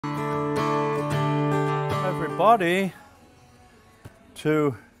everybody,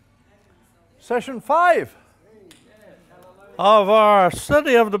 to session 5 of our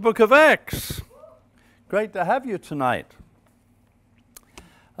study of the book of Acts. Great to have you tonight.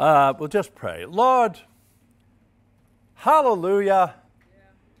 We'll just pray. Lord, hallelujah.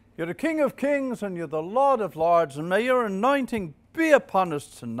 You're the King of Kings and you're the Lord of Lords, and may your anointing be upon us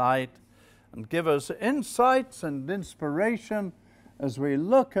tonight and give us insights and inspiration as we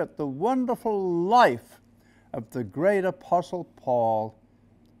look at the wonderful life of the great Apostle Paul,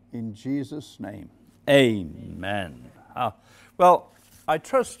 in Jesus' name. Amen. Well, I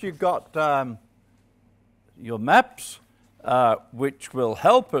trust you got your maps, which will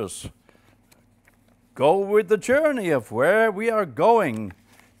help us go with the journey of where we are going.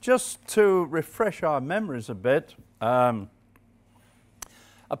 Just to refresh our memories a bit, a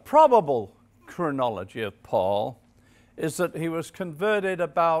probable chronology of Paul is that he was converted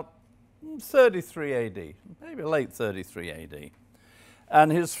about 33 AD, maybe late 33 AD.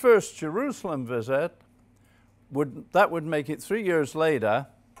 And his first Jerusalem visit, would make it 3 years later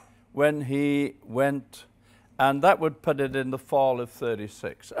when he went, and that would put it in the fall of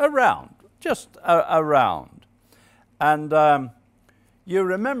 36, just around. And you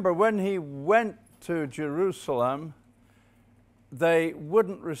remember when he went to Jerusalem, they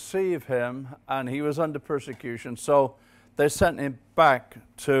wouldn't receive him, and he was under persecution, so they sent him back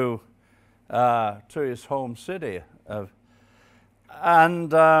to his home city.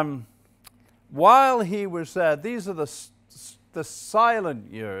 While he was there, these are the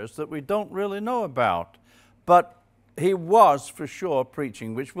silent years that we don't really know about, but he was for sure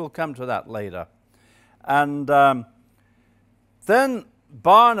preaching, which we'll come to that later. And then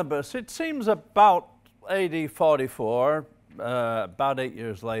Barnabas, it seems about AD 44, about 8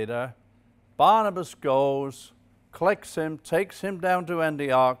 years later, Barnabas goes, collects him, takes him down to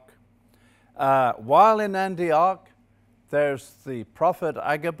Antioch. While in Antioch, there's the prophet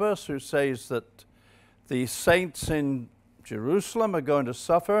Agabus who says that the saints in Jerusalem are going to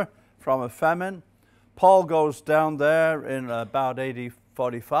suffer from a famine. Paul goes down there in about AD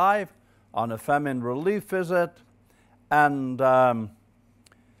 45 on a famine relief visit, and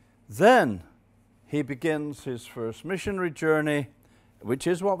then he begins his first missionary journey, which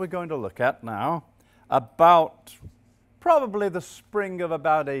is what we're going to look at now, about probably the spring of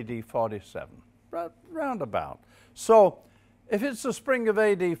about AD 47, roundabout. So if it's the spring of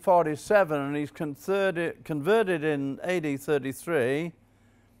AD 47 and he's converted in AD 33,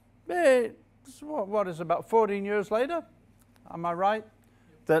 what is about 14 years later? Am I right?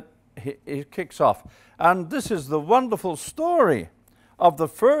 That he kicks off. And this is the wonderful story of the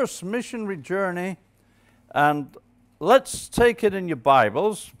first missionary journey. And let's take it in your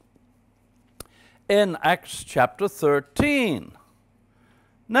Bibles in Acts chapter 13.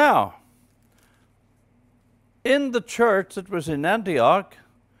 Now, in the church that was in Antioch,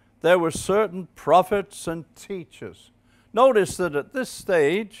 there were certain prophets and teachers. Notice that at this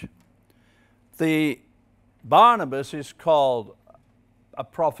stage, the Barnabas is called a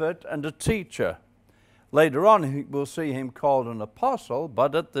prophet and a teacher. Later on, we'll see him called an apostle,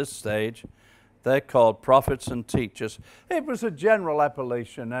 but at this stage, they're called prophets and teachers. It was a general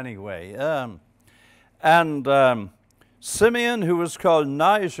appellation anyway. Simeon, who was called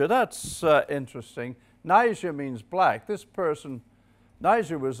Niger, that's interesting. Niger means black. This person,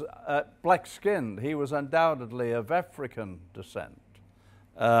 Niger, was black-skinned. He was undoubtedly of African descent.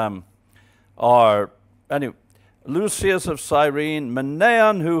 Lucius of Cyrene,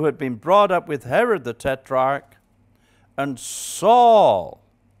 Manaen, who had been brought up with Herod the Tetrarch, and Saul.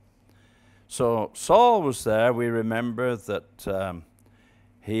 So Saul was there. We remember that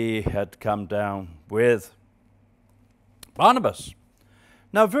he had come down with Barnabas.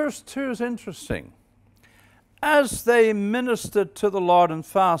 Now, verse 2 is interesting. As they ministered to the Lord and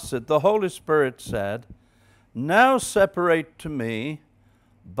fasted, the Holy Spirit said, "Now separate to me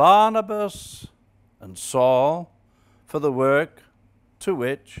Barnabas and Saul for the work to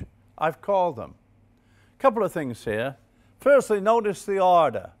which I've called them." A couple of things here. Firstly, notice the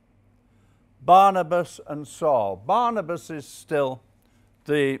order. Barnabas and Saul. Barnabas is still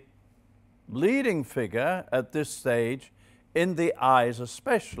the leading figure at this stage in the eyes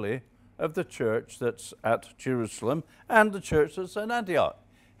especially of the church that's at Jerusalem and the church that's in Antioch.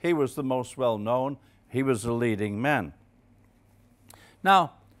 He was the most well-known. He was the leading man.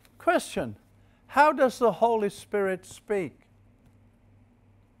 Now, question, how does the Holy Spirit speak?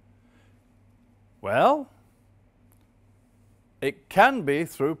 Well, it can be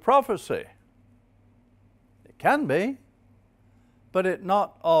through prophecy. It can be, but it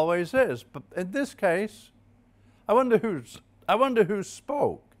not always is. But in this case, I wonder who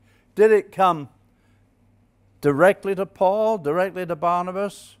spoke. Did it come directly to Paul, directly to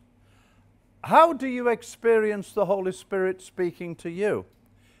Barnabas. How do you experience the Holy Spirit speaking to you?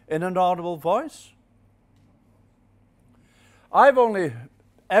 In an audible voice? I've only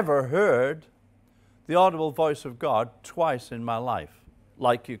ever heard the audible voice of God twice in my life,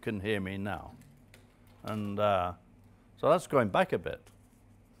 like you can hear me now. And so that's going back a bit.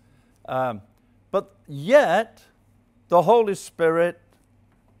 But yet, the Holy Spirit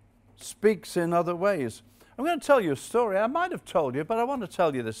speaks in other ways. I'm going to tell you a story. I might have told you, but I want to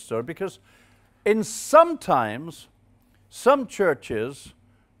tell you this story because sometimes some churches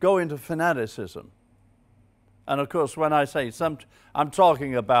go into fanaticism. And of course, when I say some, I'm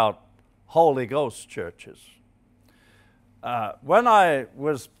talking about Holy Ghost churches. When I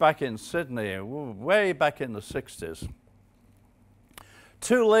was back in Sydney, way back in the 60s,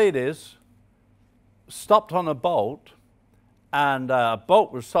 two ladies stopped on a boat, and a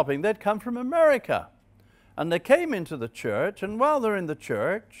boat was stopping. They'd come from America. And they came into the church, and while they're in the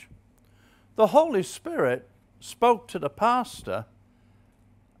church, the Holy Spirit spoke to the pastor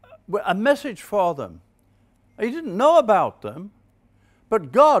a message for them. He didn't know about them,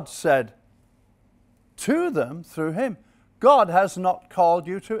 but God said to them through him, God has not called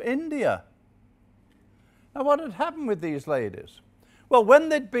you to India. Now, what had happened with these ladies? Well, when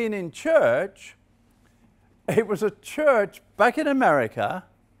they'd been in church, it was a church back in America,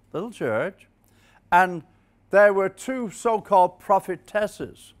 little church, and there were two so-called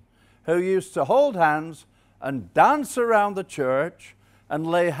prophetesses who used to hold hands and dance around the church and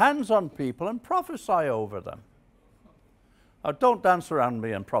lay hands on people and prophesy over them. Now, don't dance around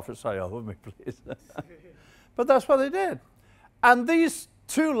me and prophesy over me, please. But that's what they did. And these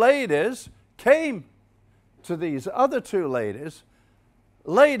two ladies came to these other two ladies,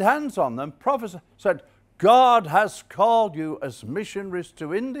 laid hands on them, prophesied, said, God has called you as missionaries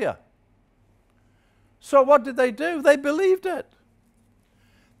to India. So what did they do? They believed it.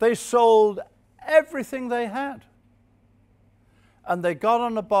 They sold everything they had. And they got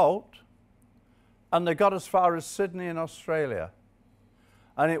on a boat, and they got as far as Sydney in Australia.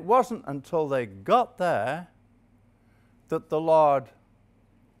 And it wasn't until they got there that the Lord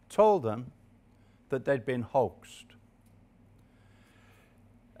told them that they'd been hoaxed.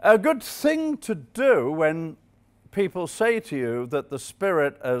 A good thing to do when people say to you that the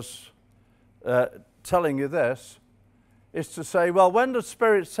Spirit is telling you this is to say, well, when the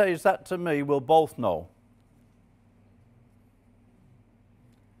Spirit says that to me, we'll both know.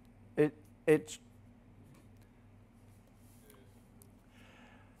 It's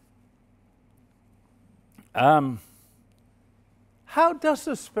how does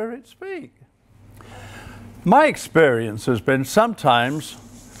the Spirit speak? My experience has been sometimes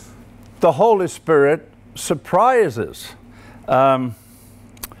the Holy Spirit surprises. The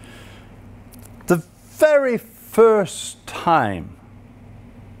very first time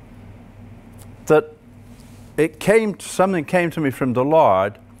that something came to me from the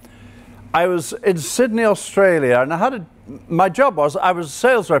Lord, I was in Sydney, Australia, and my job was I was a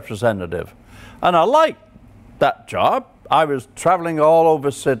sales representative, and I liked that job. I was traveling all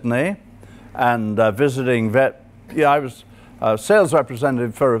over Sydney and visiting I was a sales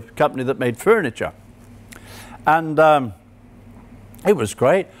representative for a company that made furniture. And it was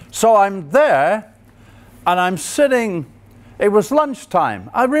great. So I'm there, and I'm sitting, it was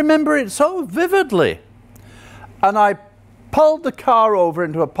lunchtime. I remember it so vividly. And I pulled the car over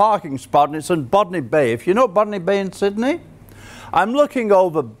into a parking spot, and it's in Botany Bay. If you know Botany Bay in Sydney, I'm looking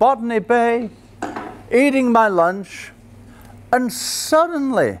over Botany Bay, eating my lunch, and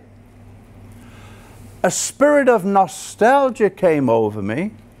suddenly a spirit of nostalgia came over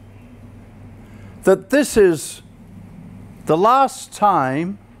me that this is the last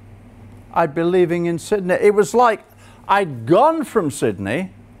time I'd be leaving in Sydney. It was like I'd gone from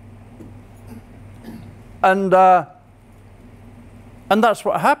Sydney, and that's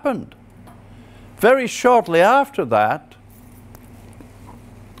what happened. Very shortly after that,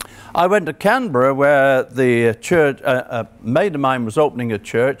 I went to Canberra where the church, a mate of mine was opening a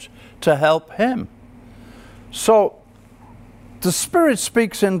church to help him. So the Spirit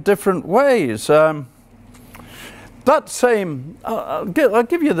speaks in different ways. I'll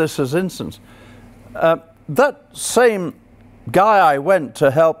give you this as instance. That same guy I went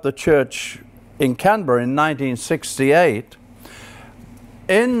to help the church in Canberra in 1968,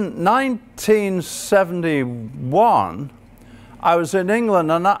 in 1971, I was in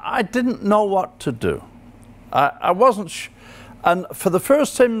England and I didn't know what to do. I wasn't and for the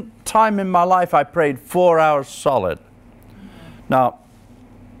first time in my life, I prayed 4 hours solid. Now,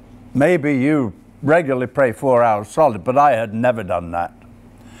 maybe you regularly pray 4 hours solid, but I had never done that.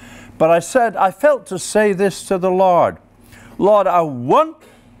 But I said, I felt to say this to the Lord. Lord, I want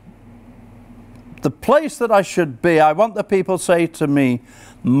the place that I should be. I want the people to say to me,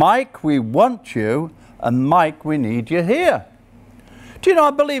 Mike, we want you, and Mike, we need you here. Do you know,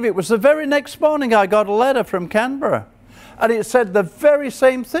 I believe it was the very next morning I got a letter from Canberra, and it said the very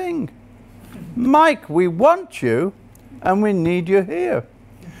same thing. Mike, we want you, and we need you here.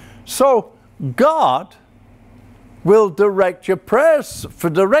 So God will direct your prayers for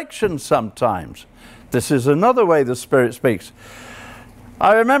direction sometimes. This is another way the Spirit speaks.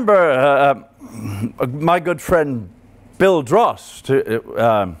 I remember my good friend Bill Dross,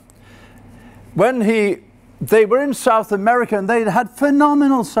 when they were in South America and they'd had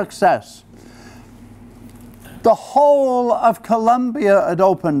phenomenal success. The whole of Colombia had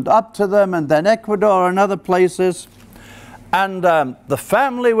opened up to them, and then Ecuador and other places. And the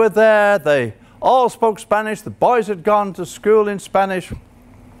family were there. They all spoke Spanish. The boys had gone to school in Spanish.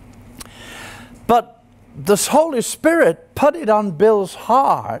 But the Holy Spirit put it on Bill's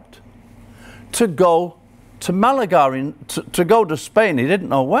heart to go to Malaga, to go to Spain. He didn't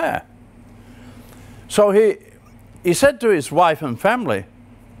know where. So he said to his wife and family,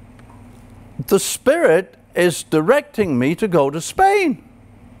 the Spirit is directing me to go to Spain.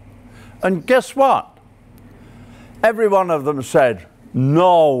 And guess what? Every one of them said,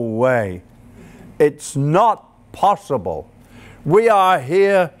 no way. It's not possible. We are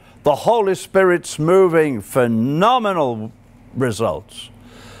here. The Holy Spirit's moving. Phenomenal results.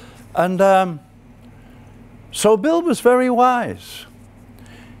 And so Bill was very wise.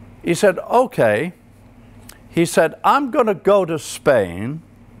 He said, okay. He said, I'm going to go to Spain,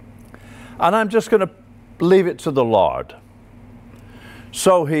 and I'm just going to leave it to the Lord.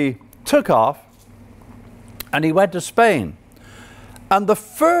 So he took off, and he went to Spain. And the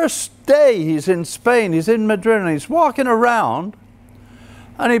first day he's in Spain, he's in Madrid, and he's walking around,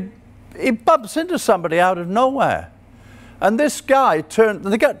 and he bumps into somebody out of nowhere. And this guy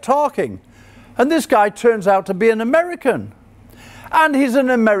they got talking, and this guy turns out to be an American. And he's an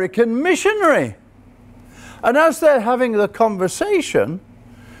American missionary. And as they're having the conversation,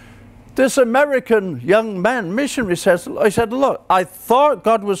 this American young man, missionary, said, look, I thought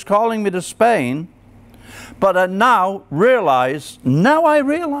God was calling me to Spain, but I now realize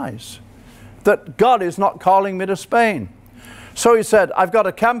that God is not calling me to Spain. So he said, I've got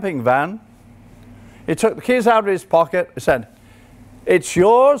a camping van. He took the keys out of his pocket. He said, it's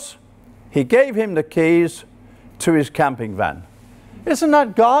yours. He gave him the keys to his camping van. Isn't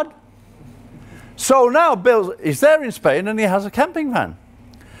that God? So now Bill is there in Spain, and he has a camping van.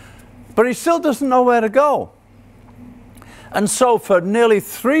 But he still doesn't know where to go. And so for nearly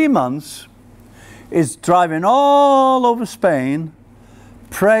 3 months, he's driving all over Spain,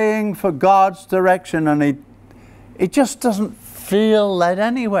 praying for God's direction, and he just doesn't feel led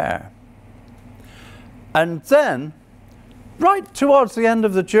anywhere. And then, right towards the end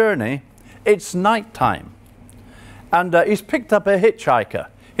of the journey, it's night time. And he's picked up a hitchhiker.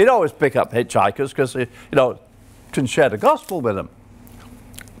 He'd always pick up hitchhikers because, can share the gospel with them.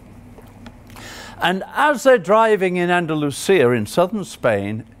 And as they're driving in Andalusia in southern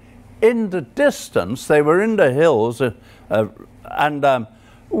Spain, in the distance, they were in the hills, and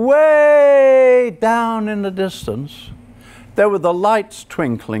way down in the distance, there were the lights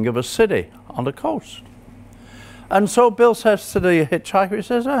twinkling of a city on the coast. And so Bill says to the hitchhiker,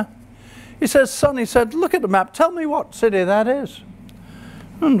 he says, son, he said, look at the map, tell me what city that is.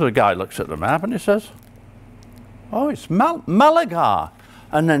 And the guy looks at the map and he says, oh, it's Malaga.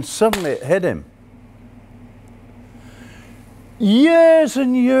 And then suddenly it hit him. Years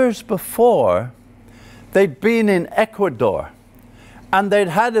and years before, they'd been in Ecuador, and they'd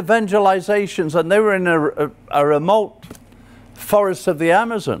had evangelizations, and they were in a remote forest of the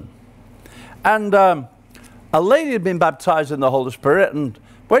Amazon. And a lady had been baptized in the Holy Spirit, and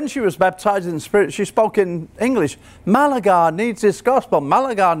when she was baptized in the Spirit, she spoke in English. Malaga needs this gospel.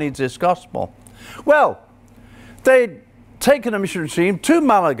 Malaga needs this gospel. Well, they'd taken a missionary team to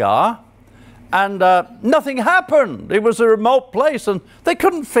Malaga, and nothing happened. It was a remote place, and they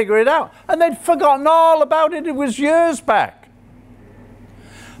couldn't figure it out. And they'd forgotten all about it. It was years back.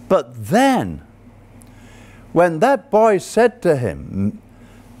 But then, when that boy said to him,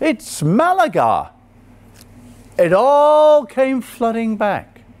 it's Malaga, it all came flooding back.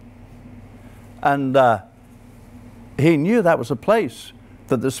 And he knew that was a place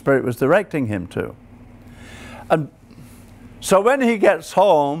that the Spirit was directing him to. And so when he gets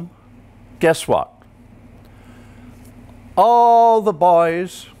home, guess what? All the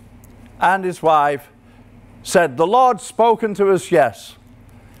boys and his wife said, the Lord's spoken to us, yes,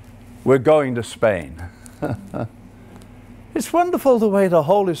 we're going to Spain. It's wonderful the way the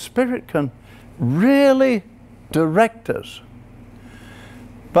Holy Spirit can really direct us.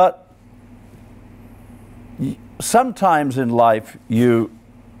 But sometimes in life you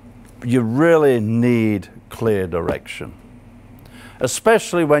really need clear direction,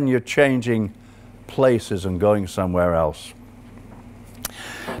 especially when you're changing places and going somewhere else.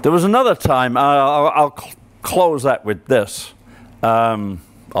 There was another time, I'll close that with this,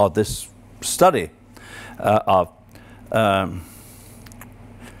 or this study of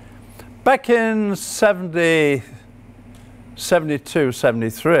back in 72,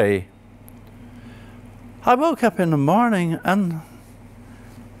 73, I woke up in the morning and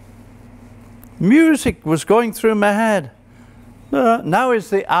music was going through my head. Now is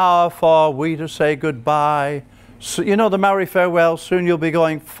the hour for we to say goodbye. So, you know the Maori farewell, soon you'll be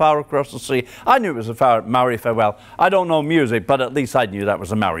going far across the sea. I knew it was a Maori farewell. I don't know music, but at least I knew that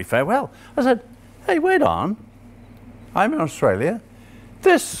was a Maori farewell. I said, hey, wait on. I'm in Australia.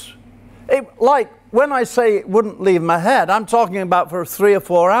 Like when I say it wouldn't leave my head, I'm talking about for 3 or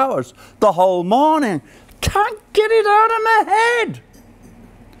 4 hours, the whole morning. Can't get it out of my head.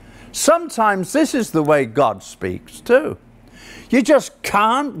 Sometimes this is the way God speaks too. You just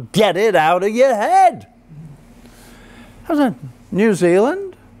can't get it out of your head. I said, New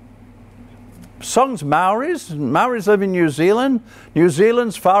Zealand? Songs Maoris. Maoris live in New Zealand. New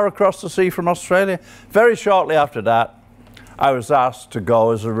Zealand's far across the sea from Australia. Very shortly after that, I was asked to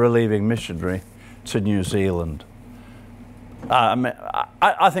go as a relieving missionary to New Zealand.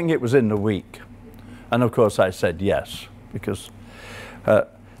 I think it was in the week. And of course I said yes, because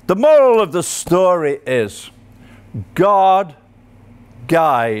the moral of the story is God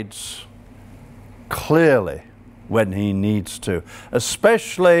guides clearly when he needs to,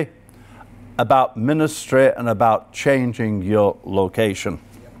 especially about ministry and about changing your location.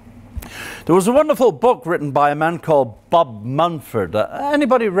 There was a wonderful book written by a man called Bob Mumford.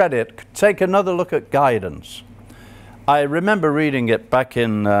 Anybody read it? Take another look at guidance. I remember reading it back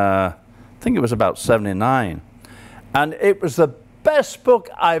in, I think it was about 79. And it was the best book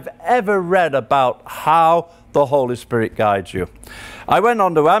I've ever read about how the Holy Spirit guides you. I went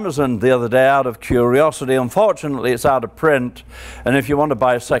onto Amazon the other day out of curiosity. Unfortunately, it's out of print. And if you want to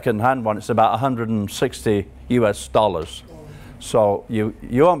buy a second-hand one, it's about $160 US. So you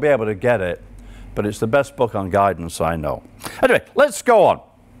won't be able to get it, but it's the best book on guidance I know. Anyway, let's go on.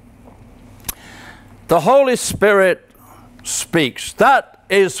 The Holy Spirit speaks. That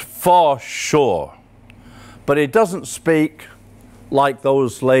is for sure. But he doesn't speak like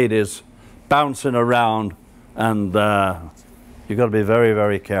those ladies bouncing around, and you've got to be very,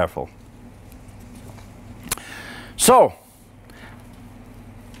 very careful. So,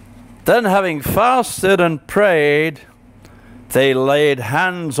 then having fasted and prayed, they laid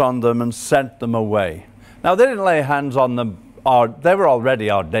hands on them and sent them away. Now, they didn't lay hands on them, they were already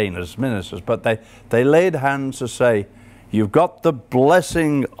ordained as ministers, but they laid hands to say, you've got the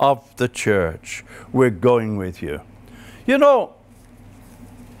blessing of the church. We're going with you. You know,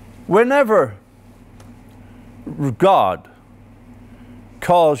 whenever God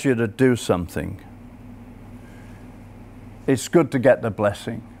calls you to do something, it's good to get the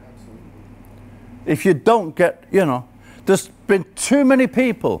blessing. If you don't get, you know, there's been too many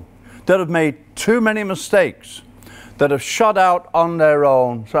people that have made too many mistakes, that have shot out on their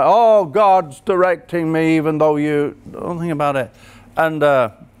own, say, oh, God's directing me, even though you don't think about it. And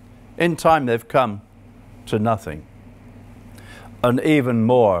in time they've come to nothing. And even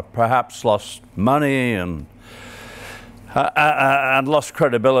more, perhaps lost money and lost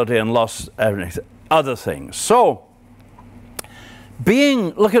credibility and lost everything, other things. So,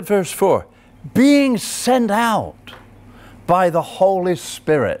 look at verse 4, being sent out by the Holy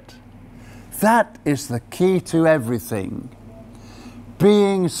Spirit. That is the key to everything.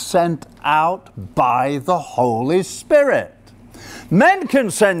 Being sent out by the Holy Spirit. Men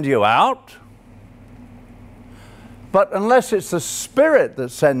can send you out, but unless it's the Spirit that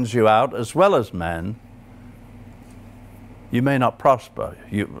sends you out as well as men, you may not prosper.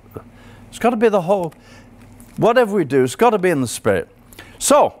 It's got to be the whole, whatever we do, it's got to be in the Spirit.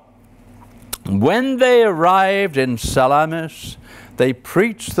 So, when they arrived in Salamis, they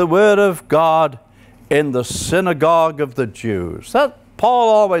preached the word of God in the synagogue of the Jews. Paul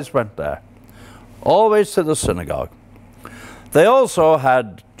always went there, always to the synagogue. They also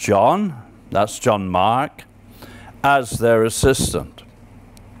had John, that's John Mark, as their assistant.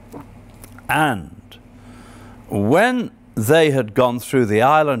 And when they had gone through the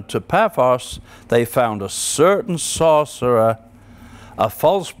island to Paphos, they found a certain sorcerer, a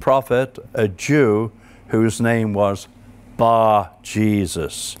false prophet, a Jew, whose name was Bar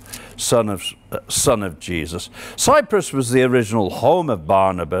Jesus, son of son of Jesus. Cyprus was the original home of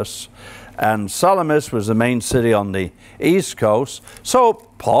Barnabas, and Salamis was the main city on the east coast. So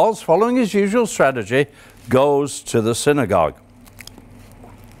Paul's, following his usual strategy, goes to the synagogue.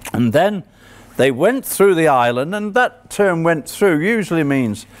 And then they went through the island, and that term "went through" usually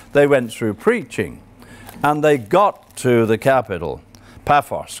means they went through preaching. And they got to the capital,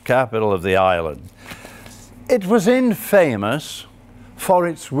 Paphos, capital of the island. It was infamous for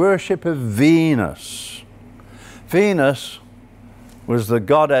its worship of Venus. Venus was the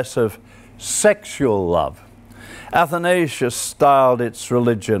goddess of sexual love. Athanasius styled its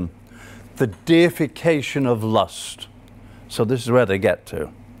religion the deification of lust. So this is where they get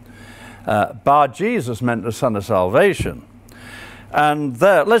to. Bar Jesus meant the son of salvation. And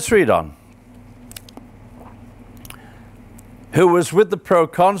there, let's read on. Who was with the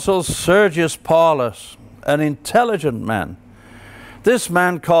proconsul Sergius Paulus, an intelligent man. This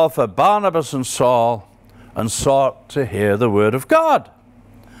man called for Barnabas and Saul and sought to hear the word of God.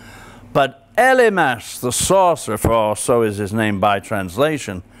 But Elymas, the sorcerer, for so is his name by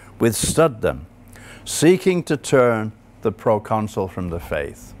translation, withstood them, seeking to turn the proconsul from the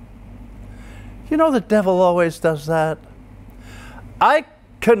faith. You know, the devil always does that. I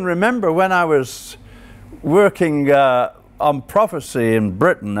can remember when I was working on prophecy in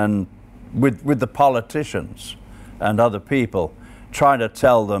Britain and with the politicians and other people, trying to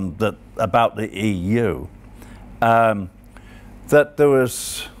tell them that about the EU, that it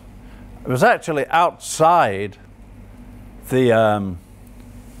was actually outside the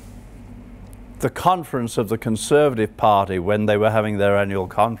conference of the Conservative Party when they were having their annual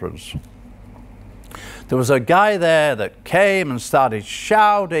conference. There was a guy there that came and started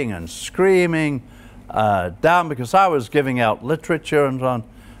shouting and screaming down, because I was giving out literature and so on,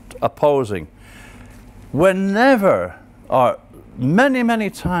 opposing. Whenever, or many, many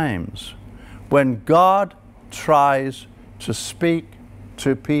times, when God tries to speak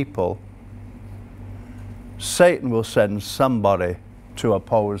to people, Satan will send somebody to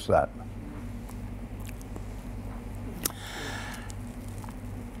oppose that.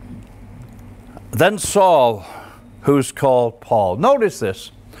 Then Saul, who's called Paul. Notice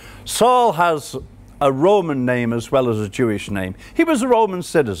this. Saul has a Roman name as well as a Jewish name. He was a Roman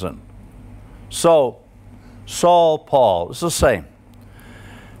citizen. So, Saul, Paul, it's the same.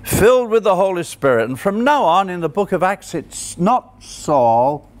 Filled with the Holy Spirit. And from now on in the book of Acts, it's not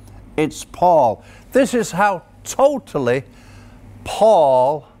Saul, it's Paul. This is how totally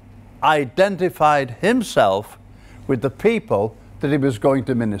Paul identified himself with the people that he was going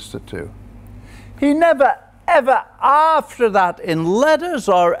to minister to. He never, ever after that, in letters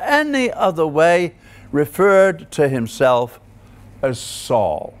or any other way, referred to himself as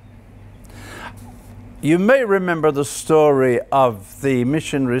Saul. You may remember the story of the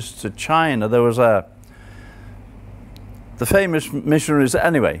missionaries to China. There was the famous missionaries,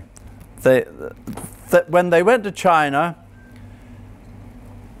 anyway, when they went to China,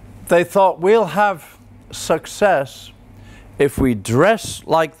 they thought, we'll have success if we dress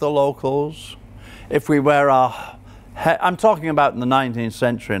like the locals, if we wear our hair. I'm talking about in the 19th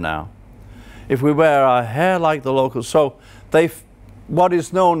century now. If we wear our hair like the locals. So what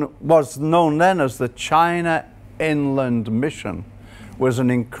was known then as the China Inland Mission was an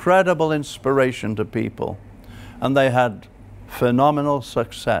incredible inspiration to people. And they had phenomenal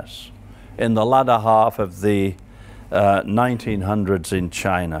success in the latter half of the 1900s in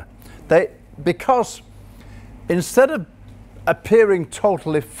China. Because instead of appearing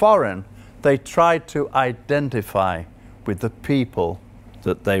totally foreign, they tried to identify with the people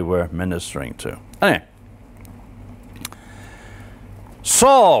that they were ministering to. Anyway,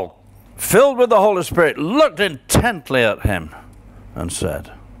 Saul, filled with the Holy Spirit, looked intently at him and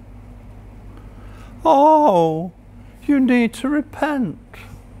said, "Oh, you need to repent.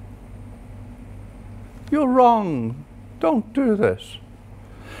 You're wrong. Don't do this."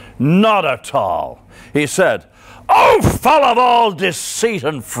 "Not at all," he said. "Oh, full of all deceit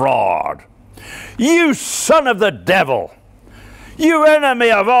and fraud, you son of the devil, you enemy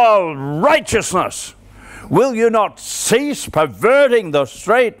of all righteousness, will you not cease perverting the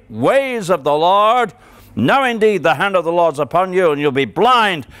straight ways of the Lord? Now indeed the hand of the Lord's upon you, and you'll be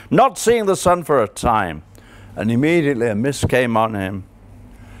blind, not seeing the sun for a time." And immediately a mist came on him.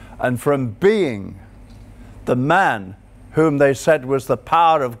 And from being the man whom they said was the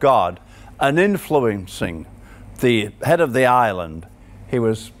power of God and influencing the head of the island, he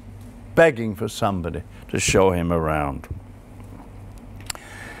was begging for somebody to show him around.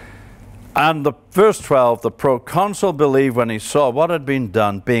 And verse 12, the proconsul believed when he saw what had been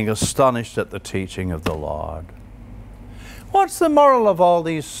done, being astonished at the teaching of the Lord. What's the moral of all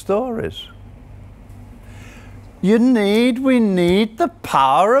these stories? we need the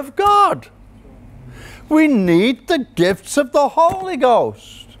power of God. We need the gifts of the Holy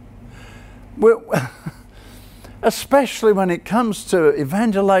Ghost. Especially when it comes to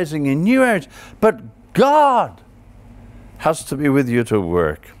evangelizing in new areas. But God has to be with you to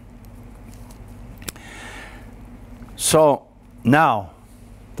work. So now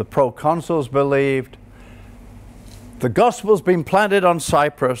the proconsuls believed. The gospel's been planted on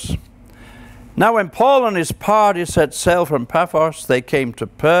Cyprus. Now when Paul and his party set sail from Paphos, they came to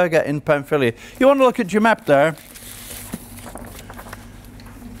Perga in Pamphylia. You want to look at your map there?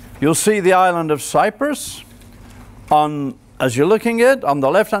 You'll see the island of Cyprus. As you're looking at it, on the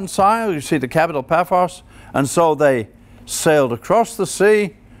left-hand side, you see the capital Paphos. And so they sailed across the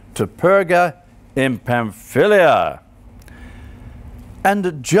sea to Perga in Pamphylia.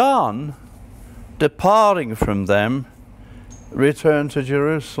 And John, departing from them, returned to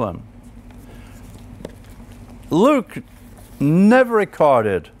Jerusalem. Luke never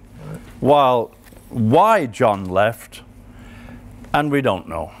recorded why John left, and we don't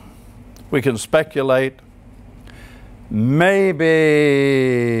know. We can speculate. Maybe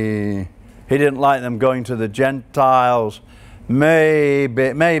he didn't like them going to the Gentiles.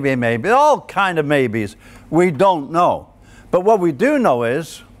 Maybe. All kind of maybes. We don't know. But what we do know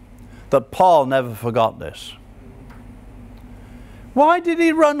is that Paul never forgot this. Why did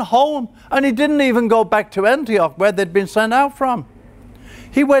he run home? And he didn't even go back to Antioch where they'd been sent out from.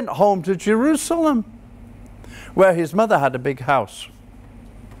 He went home to Jerusalem, where his mother had a big house.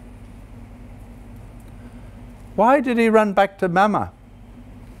 Why did he run back to Mama?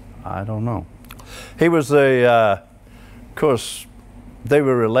 I don't know. He was of course, they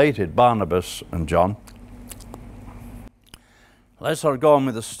were related, Barnabas and John. Let's go on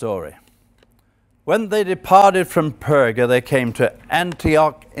with the story. When they departed from Perga, they came to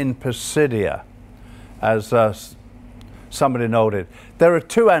Antioch in Pisidia, as somebody noted. There are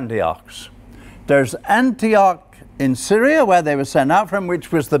two Antiochs. There's Antioch in Syria, where they were sent out from,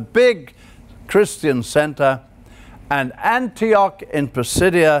 which was the big Christian center. And Antioch in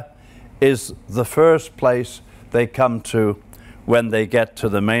Pisidia is the first place they come to when they get to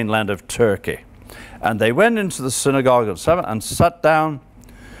the mainland of Turkey. And they went into the synagogue and sat down.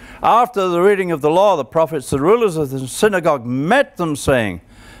 After the reading of the law, the prophets, the rulers of the synagogue met them, saying,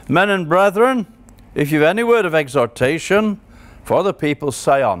 Men and brethren, if you've any word of exhortation for the people,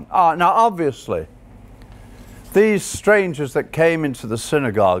 say on. Now obviously, these strangers that came into the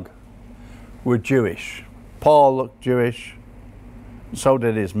synagogue were Jewish. Paul looked Jewish, so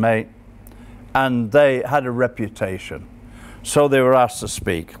did his mate, and they had a reputation. So they were asked to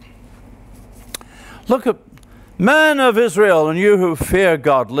speak. Look at, men of Israel, and you who fear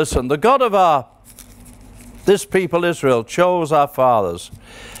God, listen. The God of this people Israel chose our fathers.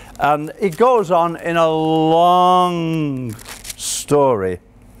 And it goes on in a long story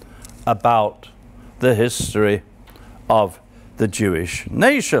about the history of the Jewish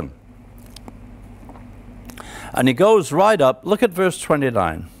nation. And he goes right up. Look at verse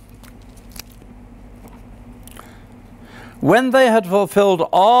 29. When they had fulfilled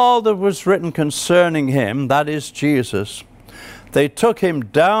all that was written concerning him, that is Jesus, they took him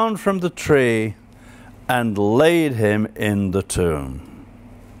down from the tree and laid him in the tomb.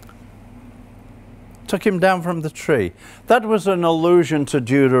 Took him down from the tree. That was an allusion to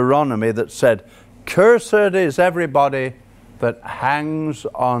Deuteronomy that said, Cursed is everybody that hangs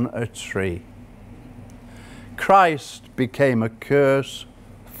on a tree. Christ became a curse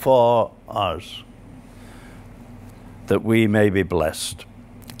for us, that we may be blessed.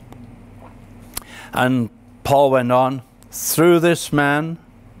 And Paul went on, through this man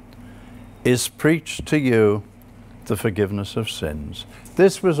is preached to you the forgiveness of sins.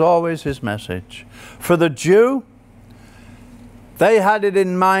 This was always his message. For the Jew, they had it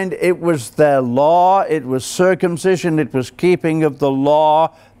in mind, it was their law, it was circumcision, it was keeping of the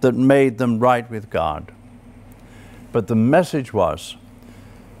law that made them right with God. But the message was,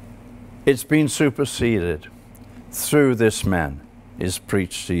 it's been superseded. Through this man is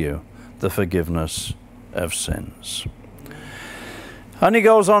preached to you the forgiveness of sins. And he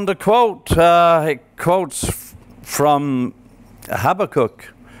goes on to quote, he quotes from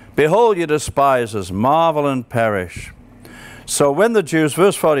Habakkuk, Behold, you despisers, marvel and perish. So when the Jews,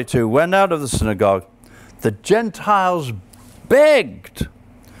 verse 42, went out of the synagogue, the Gentiles begged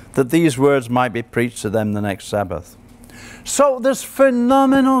that these words might be preached to them the next Sabbath. So there's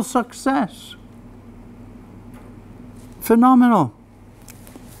phenomenal success. Phenomenal.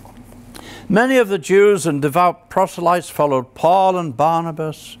 Many of the Jews and devout proselytes followed Paul and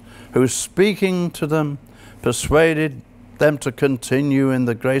Barnabas, who, speaking to them, persuaded them to continue in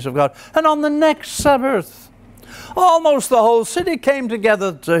the grace of God. And on the next Sabbath, Almost the whole city came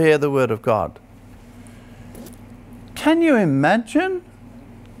together to hear the word of God. Can you imagine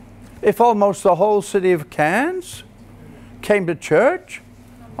if almost the whole city of Cairns came to church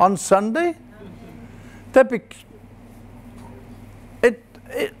on Sunday?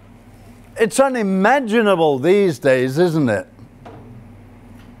 It's unimaginable these days, isn't it?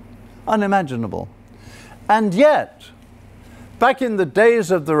 Unimaginable. And yet, back in the days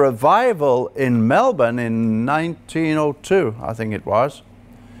of the revival in Melbourne in 1902, I think it was,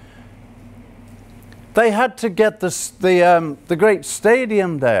 they had to get the great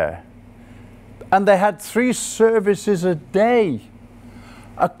stadium there. And they had 3 services a day.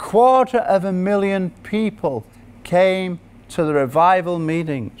 250,000 people came to the revival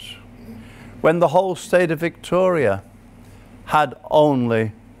meetings when the whole state of Victoria had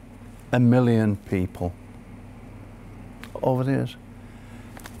only 1 million people over the years.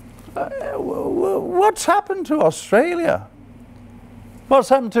 What's happened to Australia? What's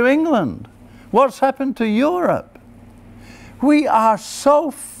happened to England? What's happened to Europe? We are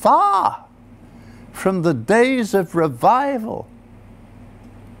so far from the days of revival.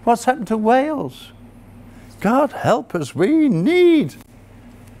 What's happened to Wales? God help us, we need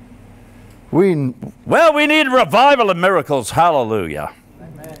revival and miracles, hallelujah.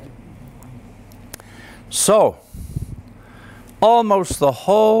 Amen. So, almost the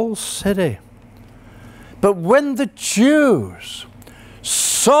whole city. But when the Jews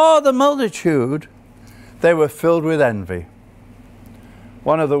saw the multitude, they were filled with envy.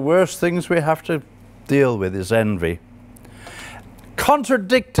 One of the worst things we have to deal with is envy.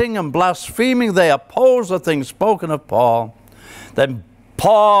 Contradicting and blaspheming, they oppose the things spoken of Paul. Then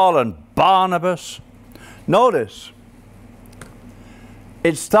Paul and Barnabas. Notice,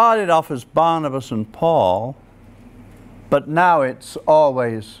 it started off as Barnabas and Paul, but now it's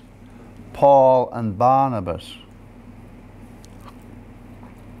always Paul and Barnabas.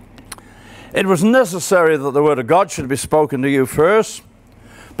 It was necessary that the word of God should be spoken to you first,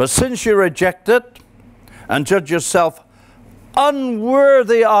 but since you reject it and judge yourself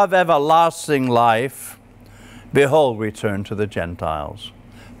unworthy of everlasting life, behold, we turn to the Gentiles.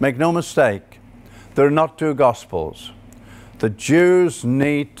 Make no mistake, there are not 2 gospels. The Jews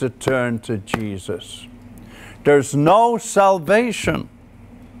need to turn to Jesus. There's no salvation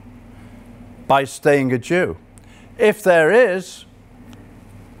by staying a Jew. If there is,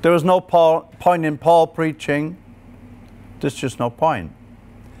 there was no point in Paul preaching. There's just no point.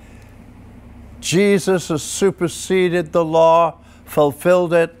 Jesus has superseded the law,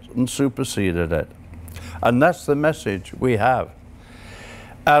 fulfilled it, and superseded it. And that's the message we have.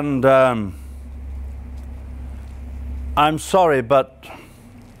 And I'm sorry, but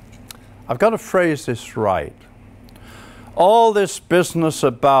I've got to phrase this right. All this business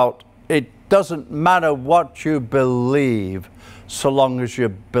about it doesn't matter what you believe, so long as you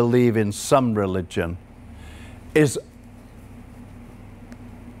believe in some religion, is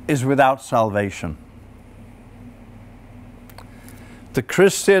without salvation. The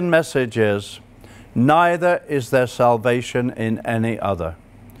Christian message is, neither is there salvation in any other.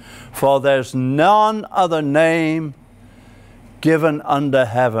 For there's none other name given under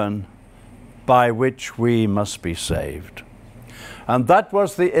heaven by which we must be saved. And that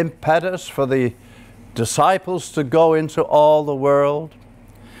was the impetus for the disciples to go into all the world.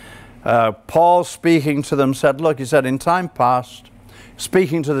 Paul, speaking to them, said, look, he said, in time past,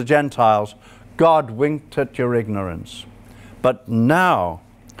 speaking to the Gentiles, God winked at your ignorance. But now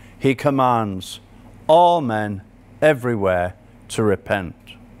he commands all men everywhere to repent.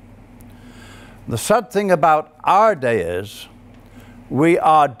 The sad thing about our day is we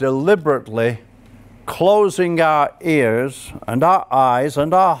are deliberately closing our ears and our eyes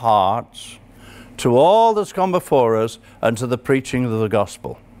and our hearts to all that's gone before us and to the preaching of the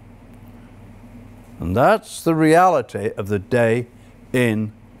gospel. And that's the reality of the day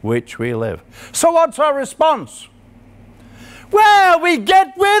in which we live. So what's our response? Well, we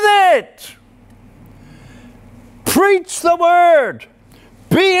get with it. Preach the word.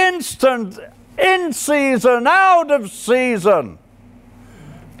 Be instant, in season, out of season.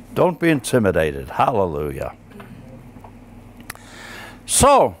 Don't be intimidated. Hallelujah.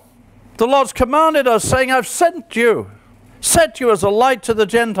 So, the Lord's commanded us, saying, I've set you as a light to the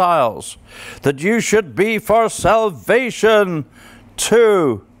Gentiles, that you should be for salvation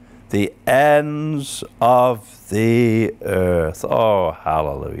to the ends of the earth. Oh,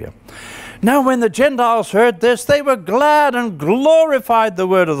 hallelujah. Now when the Gentiles heard this, they were glad and glorified the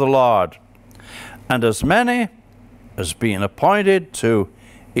word of the Lord. And as many as being appointed to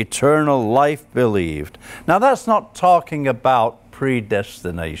eternal life believed. Now that's not talking about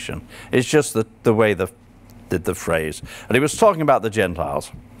predestination. It's just the way the did the phrase. And he was talking about the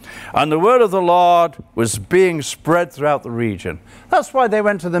Gentiles. And the word of the Lord was being spread throughout the region. That's why they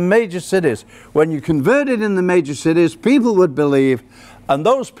went to the major cities. When you converted in the major cities, people would believe, and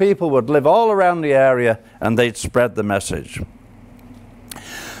those people would live all around the area, and they'd spread the message.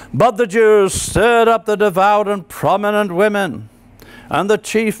 But the Jews stirred up the devout and prominent women, and the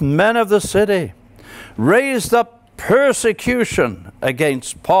chief men of the city raised up persecution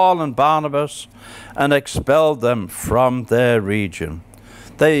against Paul and Barnabas and expelled them from their region.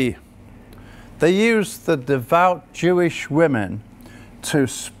 They used the devout Jewish women to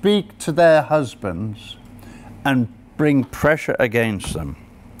speak to their husbands and bring pressure against them.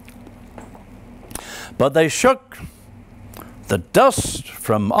 But they shook the dust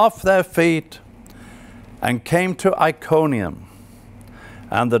from off their feet and came to Iconium,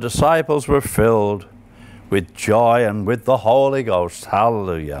 and the disciples were filled with joy and with the Holy Ghost.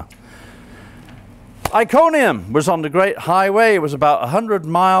 Hallelujah. Iconium was on the great highway. It was about 100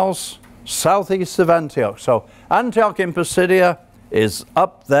 miles southeast of Antioch. So Antioch in Pisidia is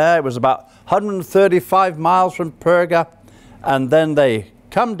up there. It was about 135 miles from Perga. And then they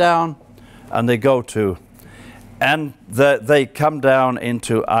come down and they go to, and they come down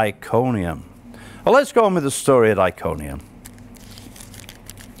into Iconium. Well, let's go on with the story at Iconium.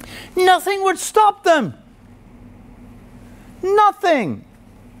 Nothing would stop them. Nothing.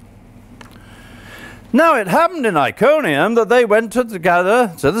 Now it happened in Iconium that they went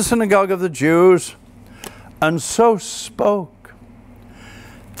together to the synagogue of the Jews and so spoke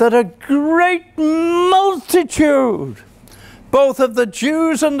that a great multitude, both of the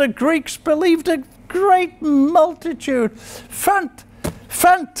Jews and the Greeks, believed. A great multitude.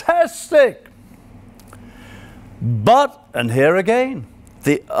 Fantastic. But, and here again,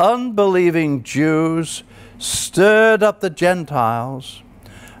 the unbelieving Jews stirred up the Gentiles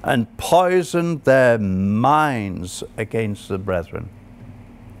and poisoned their minds against the brethren.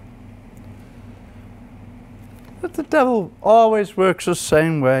 But the devil always works the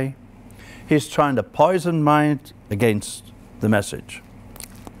same way. He's trying to poison minds against the message.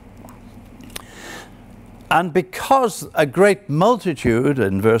 And because a great multitude,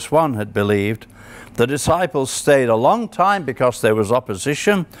 in verse 1, had believed, the disciples stayed a long time because there was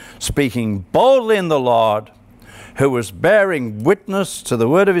opposition, speaking boldly in the Lord, who was bearing witness to the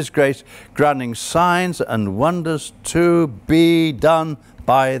word of his grace, granting signs and wonders to be done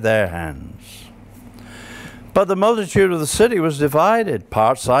by their hands. But the multitude of the city was divided.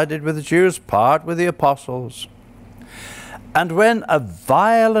 Part sided with the Jews, part with the apostles. And when a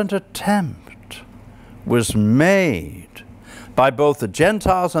violent attempt was made by both the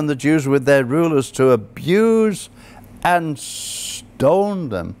Gentiles and the Jews with their rulers to abuse and stone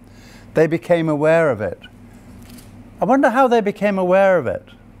them, they became aware of it. I wonder how they became aware of it.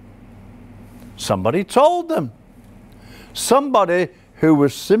 Somebody told them. Somebody who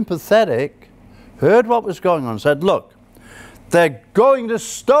was sympathetic heard what was going on and said, look, they're going to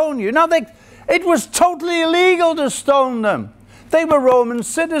stone you. Now, it was totally illegal to stone them. They were Roman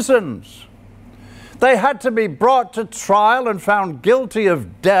citizens. They had to be brought to trial and found guilty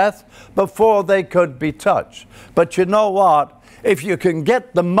of death before they could be touched. But you know what? If you can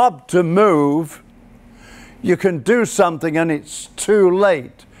get the mob to move, you can do something, and it's too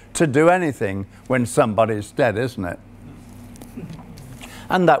late to do anything when somebody's dead, isn't it?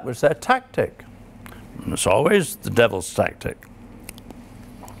 And that was their tactic. And it's always the devil's tactic.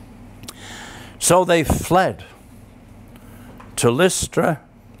 So they fled to Lystra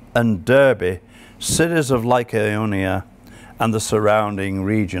and Derbe, cities of Lycaonia and the surrounding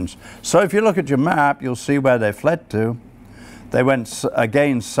regions. So if you look at your map, you'll see where they fled to. They went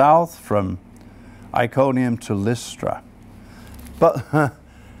again south from Iconium to Lystra. But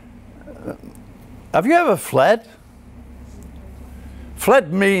have you ever fled?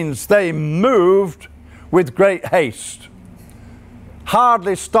 Fled means they moved with great haste,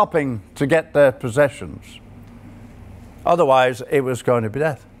 hardly stopping to get their possessions. Otherwise, it was going to be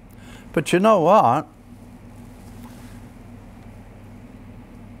death. But you know what?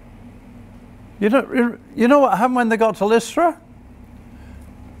 You know what happened when they got to Lystra?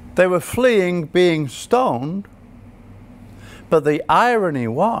 They were fleeing being stoned. But the irony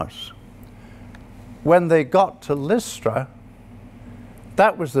was, when they got to Lystra,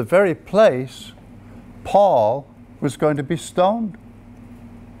 that was the very place Paul was going to be stoned.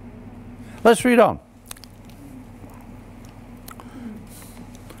 Let's read on.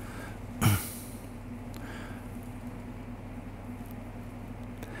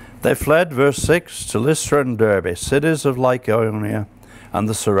 They fled, verse 6, to Lystra and Derbe, cities of Lycaonia and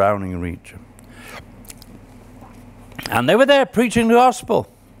the surrounding region. And they were there preaching the gospel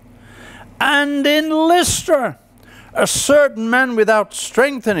And in Lystra, a certain man without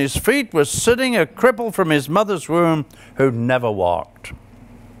strength in his feet was sitting, a cripple from his mother's womb, who never walked.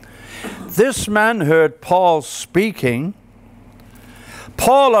 This man heard Paul speaking.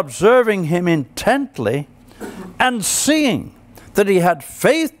 Paul, observing him intently and seeing that he had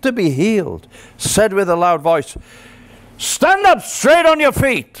faith to be healed, said with a loud voice, "Stand up straight on your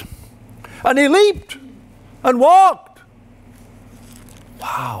feet." And he leaped and walked.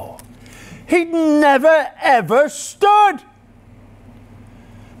 Wow. He'd never ever stood.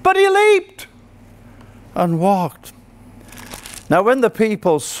 But he leaped and walked. Now when the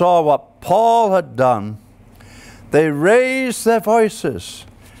people saw what Paul had done, they raised their voices,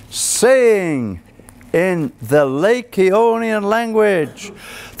 saying in the Lycaonian language,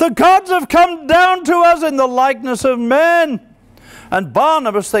 "The gods have come down to us in the likeness of men." And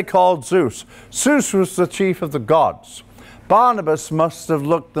Barnabas they called Zeus. Zeus was the chief of the gods. Barnabas must have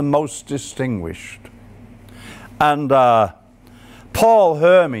looked the most distinguished. And Paul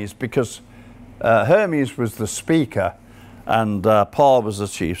Hermes, because Hermes was the speaker and Paul was the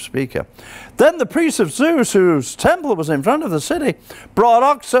chief speaker. Then the priests of Zeus, whose temple was in front of the city, brought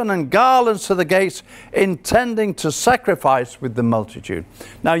oxen and garlands to the gates, intending to sacrifice with the multitude.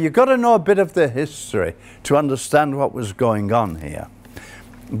 Now you've got to know a bit of the history to understand what was going on here.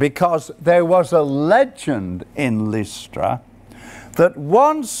 Because there was a legend in Lystra that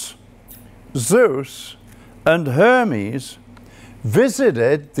once Zeus and Hermes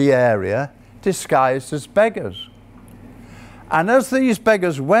visited the area disguised as beggars. And as these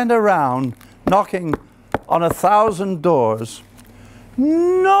beggars went around knocking on 1,000 doors,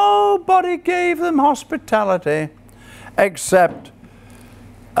 nobody gave them hospitality except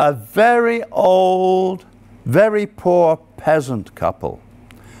a very old, very poor peasant couple.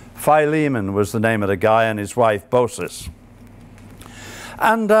 Philemon was the name of the guy, and his wife Baucis.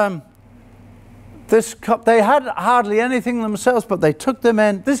 And they had hardly anything themselves, but they took them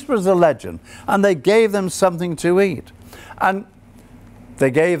in. This was a legend. And they gave them something to eat. And they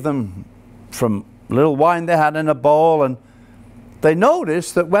gave them from little wine they had in a bowl. And they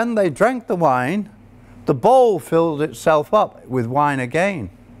noticed that when they drank the wine, the bowl filled itself up with wine again.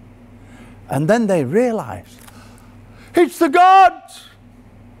 And then they realized, it's the gods!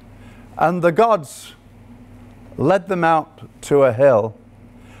 And the gods led them out to a hill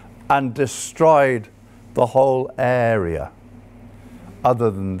and destroyed the whole area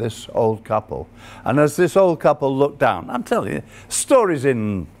other than this old couple. And as this old couple looked down, I'm telling you, stories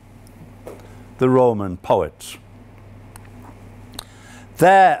in the Roman poets,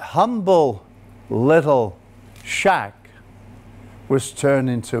 their humble little shack was turned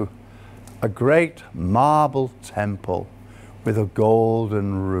into a great marble temple with a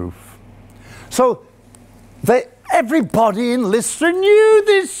golden roof. So everybody in Lystra knew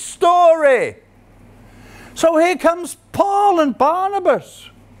this story. So here comes Paul and Barnabas,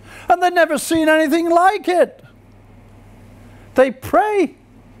 and they'd never seen anything like it. They pray.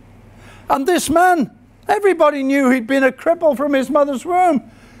 And this man, everybody knew he'd been a cripple from his mother's womb,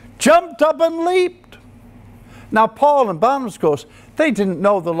 jumped up and leaped. Now Paul and Barnabas, of course, they didn't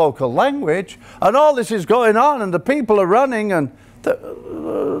know the local language, and all this is going on, and the people are running, and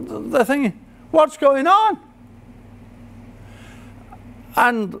they're thinking, what's going on?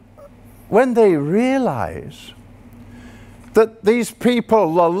 And when they realize that these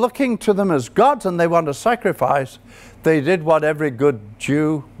people are looking to them as gods and they want to sacrifice, they did what every good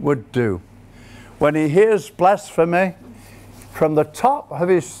Jew would do. When he hears blasphemy, from the top of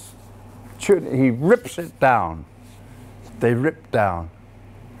his tunic, he rips it down. They rip down.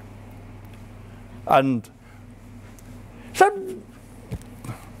 And so,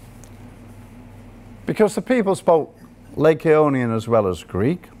 because the people spoke Lycaonian as well as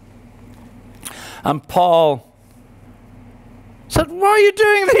Greek, and Paul said, why are you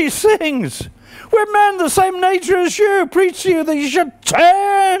doing these things? We're men the same nature as you. Preach to you that you should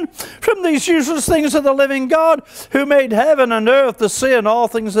turn from these useless things to the living God, who made heaven and earth, the sea, and all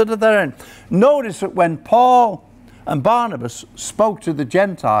things that are therein. Notice that when Paul and Barnabas spoke to the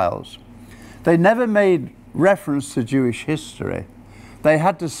Gentiles, they never made reference to Jewish history. They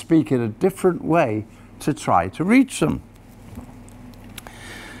had to speak in a different way to try to reach them.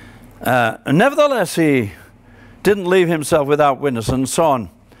 Nevertheless, he didn't leave himself without witness, and so on.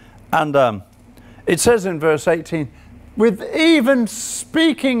 And it says in verse 18, with even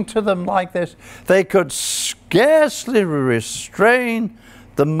speaking to them like this, they could scarcely restrain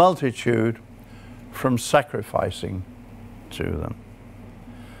the multitude from sacrificing to them.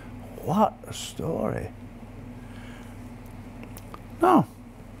 What a story. No.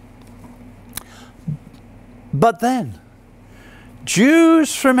 But then,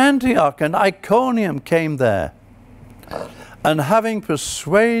 Jews from Antioch and Iconium came there, and having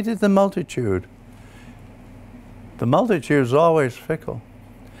persuaded the multitude is always fickle.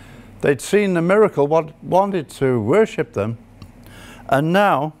 They'd seen the miracle, wanted to worship them, and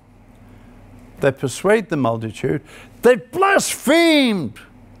now they persuade the multitude. They blasphemed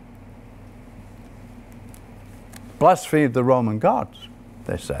the Roman gods,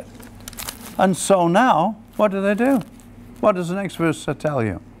 they said. And so now, what do? What does the next verse tell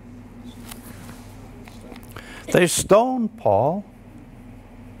you? They stoned Paul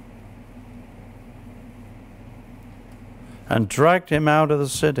and dragged him out of the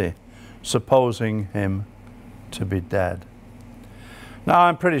city, supposing him to be dead. Now,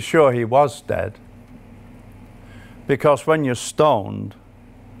 I'm pretty sure he was dead, because when you're stoned,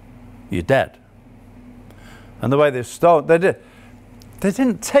 you're dead. And the way they stoned, they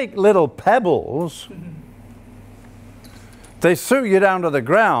didn't take little pebbles. They threw you down to the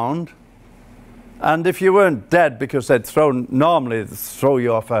ground, and if you weren't dead, because normally they'd throw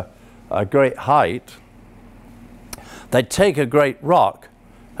you off a great height, they'd take a great rock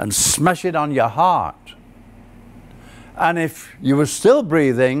and smash it on your heart. And if you were still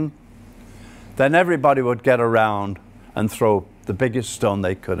breathing, then everybody would get around and throw the biggest stone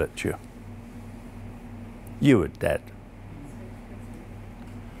they could at you. You were dead.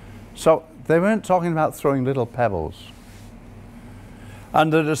 So they weren't talking about throwing little pebbles.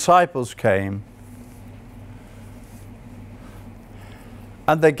 And the disciples came,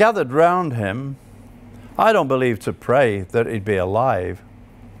 and they gathered round him, I don't believe to pray that he'd be alive,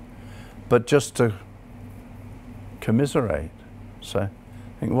 but just to commiserate. So,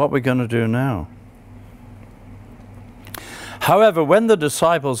 think, what are we going to do now? However, when the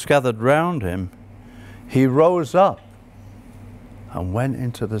disciples gathered round him, he rose up and went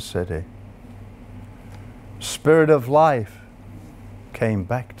into the city. Spirit of life came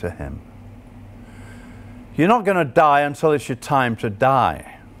back to him. You're not going to die until it's your time to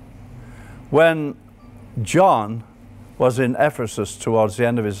die. When John was in Ephesus towards the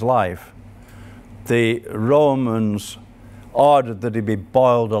end of his life, the Romans ordered that he be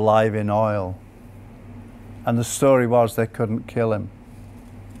boiled alive in oil. And the story was they couldn't kill him.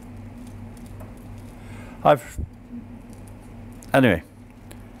 Anyway,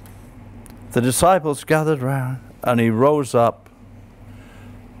 the disciples gathered round and he rose up.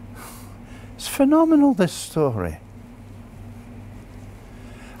 It's phenomenal, this story.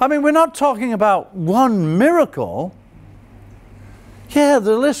 I mean, we're not talking about one miracle. Yeah,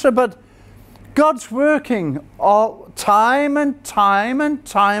 the Lystra, but God's working all time and time and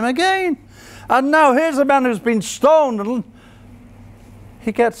time again. And now here's a man who's been stoned and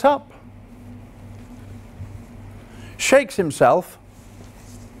he gets up, shakes himself,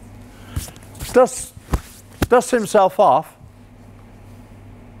 dusts himself off,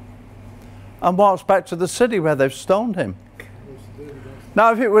 and walks back to the city where they've stoned him.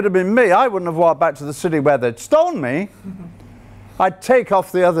 Now, if it would have been me, I wouldn't have walked back to the city where they'd stoned me. I'd take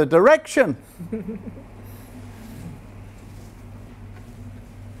off the other direction.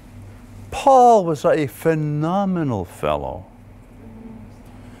 Paul was a phenomenal fellow.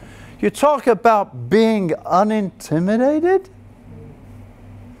 You talk about being unintimidated.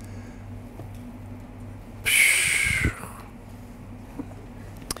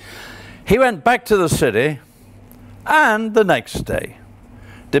 He went back to the city, and the next day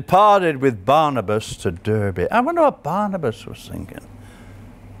departed with Barnabas to Derbe. I wonder what Barnabas was thinking.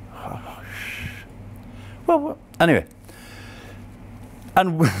 Well, anyway.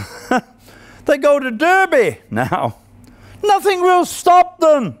 And they go to Derbe now. Nothing will stop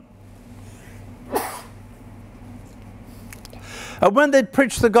them. And when they'd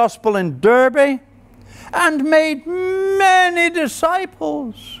preached the gospel in Derbe and made many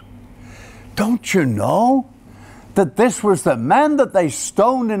disciples. Don't you know that this was the man that they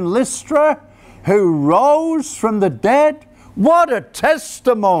stoned in Lystra who rose from the dead? What a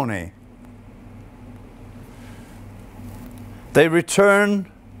testimony! They returned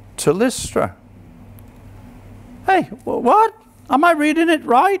to Lystra. Hey, what? Am I reading it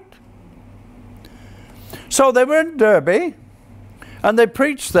right? So they were in Derbe, and they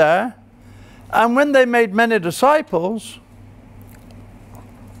preached there, and when they made many disciples,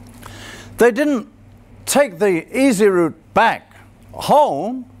 they didn't take the easy route back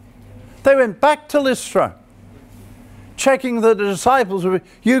home. They went back to Lystra, checking that the disciples were,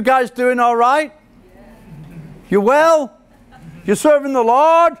 you guys doing all right? You well? You're serving the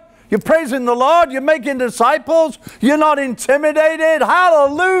Lord? You're praising the Lord? You're making disciples? You're not intimidated?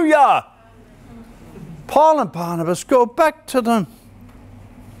 Hallelujah! Paul and Barnabas go back to them.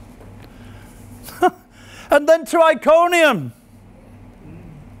 And then to Iconium.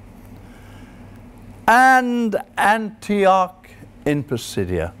 and Antioch in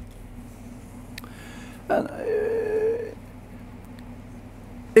Pisidia.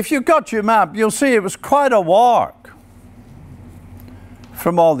 If you've got your map, you'll see it was quite a walk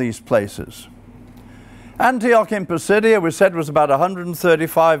from all these places. Antioch in Pisidia, we said, was about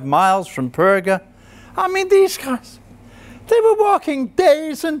 135 miles from Perga. I mean, these guys, they were walking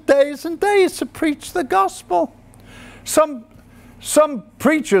days and days and days to preach the gospel. Some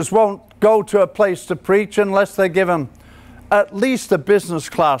preachers won't go to a place to preach unless they give them at least a business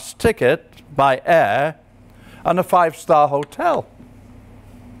class ticket by air and a 5-star hotel.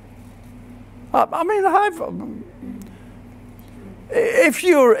 I mean, if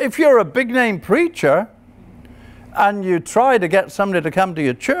you're a big name preacher and you try to get somebody to come to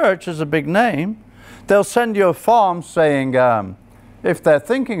your church as a big name, they'll send you a form saying, if they're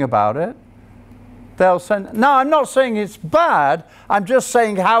thinking about it, they'll send. Now, I'm not saying it's bad. I'm just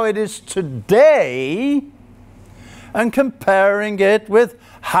saying how it is today and comparing it with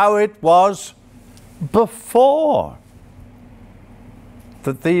how it was before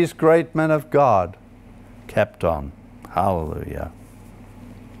that these great men of God kept on. Hallelujah.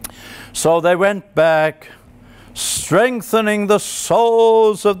 So they went back, strengthening the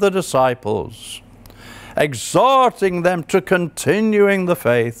souls of the disciples, exhorting them to continuing the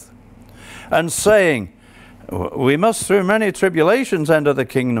faith, and saying, we must through many tribulations enter the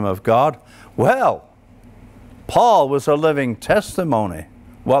kingdom of God. Well, Paul was a living testimony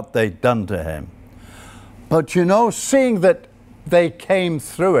what they'd done to him. But you know, seeing that they came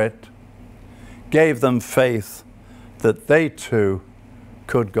through it gave them faith that they too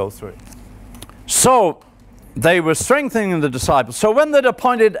could go through it. So they were strengthening the disciples. So when they'd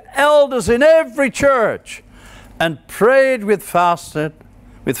appointed elders in every church and prayed with fasting,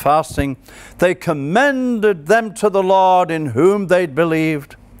 they commended them to the Lord in whom they'd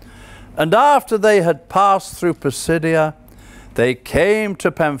believed. And after they had passed through Pisidia, they came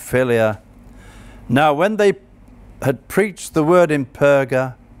to Pamphylia. Now when they had preached the word in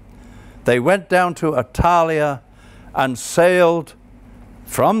Perga, they went down to Attalia and sailed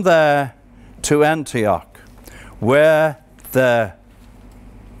from there to Antioch, where their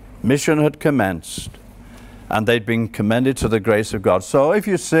mission had commenced, and they'd been commended to the grace of God. So if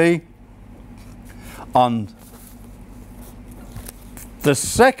you see on the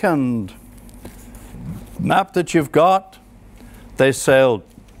second map that you've got, they sailed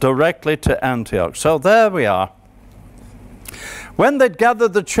directly to Antioch. So there we are. When they'd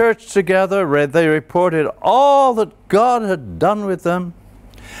gathered the church together, they reported all that God had done with them,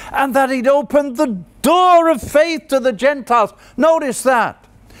 and that he'd opened the door of faith to the Gentiles. Notice that.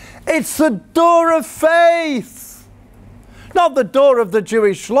 It's the door of faith, not the door of the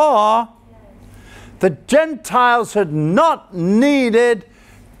Jewish law. The Gentiles had not needed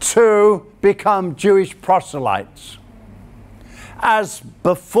to become Jewish proselytes, as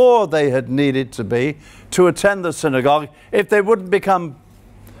before they had needed to be to attend the synagogue. If they wouldn't become,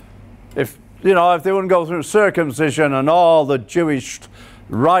 if they wouldn't go through circumcision and all the Jewish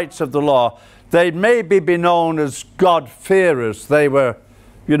rites of the law, they'd maybe be known as God-fearers. They were,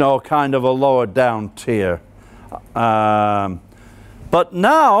 kind of a lower down tier. But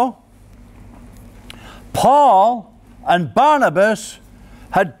now, Paul and Barnabas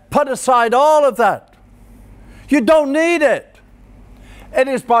had put aside all of that. You don't need it. It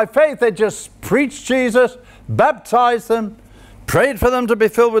is by faith. They just preached Jesus, baptized them, prayed for them to be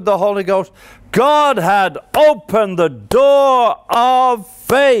filled with the Holy Ghost. God had opened the door of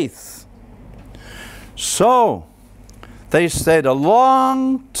faith. So they stayed a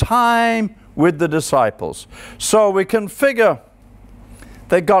long time with the disciples. So we can figure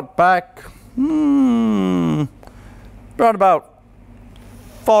they got back around about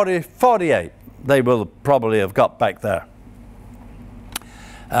 48. They will probably have got back there.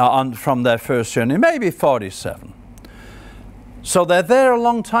 From their first journey, maybe 47. So they're there a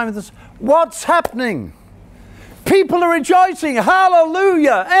long time with us. What's happening? People are rejoicing.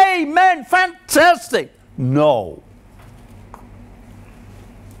 Hallelujah. Amen. Fantastic. No.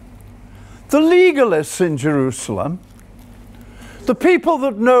 The legalists in Jerusalem, the people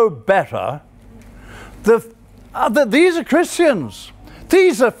that know better, these are Christians.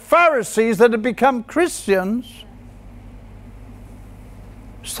 These are Pharisees that have become Christians.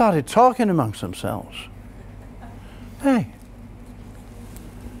 Started talking amongst themselves. Hey,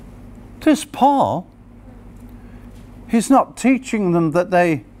 this Paul, he's not teaching them that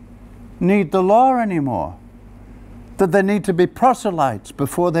they need the law anymore, that they need to be proselytes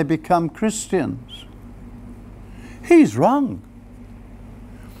before they become Christians. He's wrong.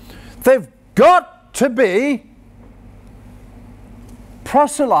 They've got to be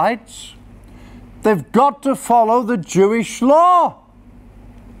proselytes They've got to follow the Jewish law.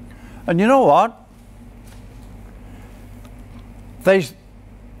 And you know what?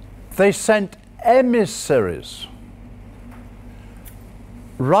 They sent emissaries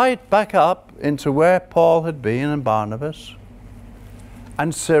right back up into where Paul had been and Barnabas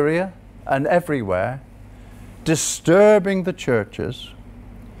and Syria and everywhere, disturbing the churches,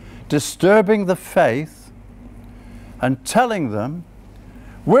 disturbing the faith, and telling them,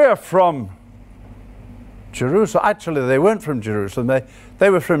 we're from Jerusalem. Actually, they weren't from Jerusalem. They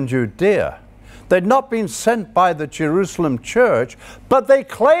were from Judea. They'd not been sent by the Jerusalem church, but they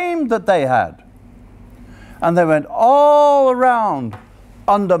claimed that they had. And they went all around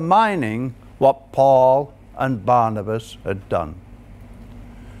undermining what Paul and Barnabas had done.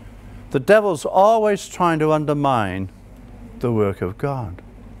 The devil's always trying to undermine the work of God.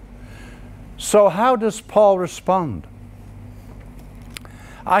 So how does Paul respond?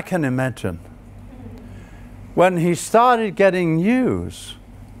 I can imagine when he started getting news,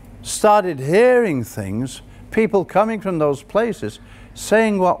 started hearing things, people coming from those places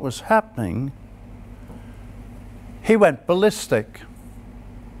saying what was happening, he went ballistic.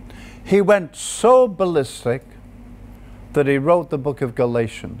 He went so ballistic that he wrote the book of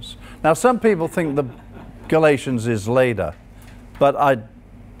Galatians. Now, some people think the Galatians is later, but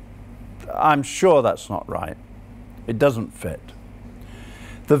I'm sure that's not right. It doesn't fit.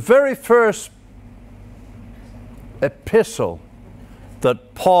 The very first epistle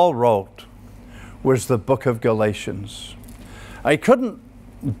that Paul wrote was the book of Galatians. I couldn't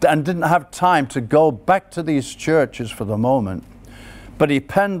and didn't have time to go back to these churches for the moment, but he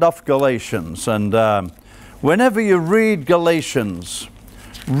penned off Galatians. And whenever you read Galatians,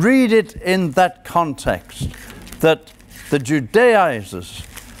 read it in that context, that the Judaizers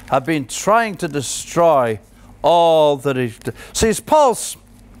have been trying to destroy all that is. See,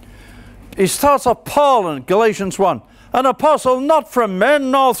 he starts off Paul in Galatians 1, an apostle not from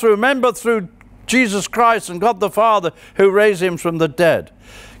men nor through men, but through Jesus Christ and God the Father who raised him from the dead.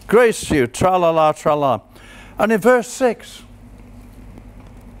 Grace to you, tra-la-la, tra-la. And in verse 6,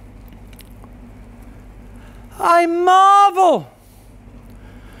 I marvel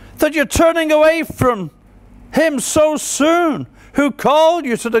that you're turning away from him so soon, who called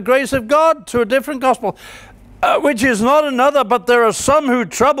you to the grace of God, to a different gospel, which is not another, but there are some who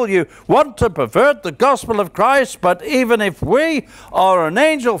trouble you, want to pervert the gospel of Christ. But even if we or an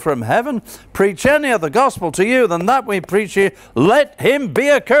angel from heaven preach any other gospel to you than that we preach you, let him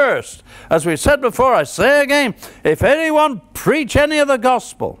be accursed. As we said before, I say again, if anyone preach any other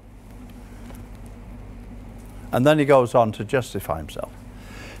gospel. And then he goes on to justify himself.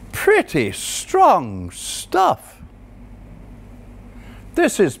 Pretty strong stuff.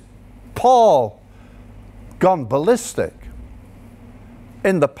 This is Paul gone ballistic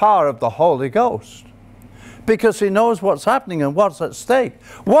in the power of the Holy Ghost, because he knows what's happening and what's at stake.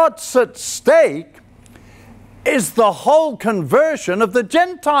 What's at stake is the whole conversion of the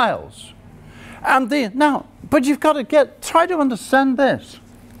Gentiles. But you've got to try to understand this,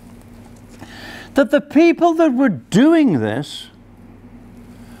 that the people that were doing this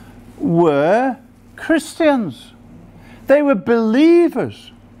were Christians. They were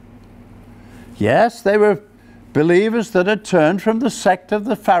believers. Yes, they were believers that had turned from the sect of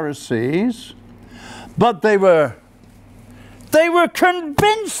the Pharisees, but they were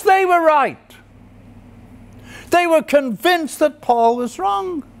convinced they were right. They were convinced that Paul was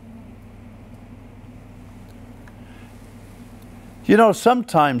wrong. You know,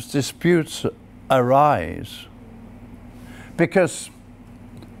 sometimes disputes arise because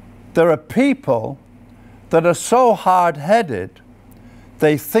there are people that are so hard-headed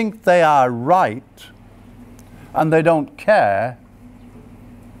they think they are right and they don't care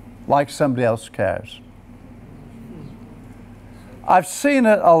like somebody else cares. I've seen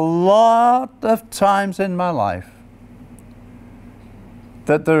it a lot of times in my life,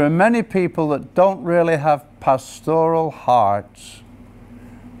 that there are many people that don't really have pastoral hearts,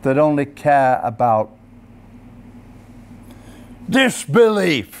 that only care about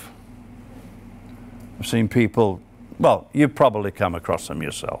disbelief. I've seen people, well, you've probably come across them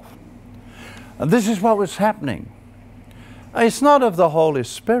yourself. And this is what was happening. It's not of the Holy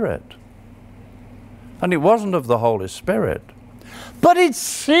Spirit. And it wasn't of the Holy Spirit. But it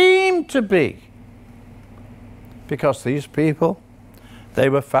seemed to be. Because these people, they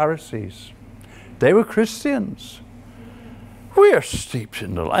were Pharisees. They were Christians. We are steeped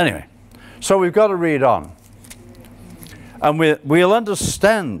in the... Anyway, so we've got to read on. And we'll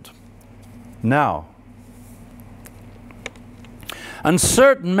understand now. And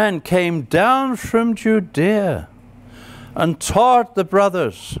certain men came down from Judea and taught the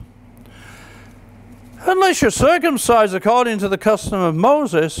brothers Unless you're circumcised according to the custom of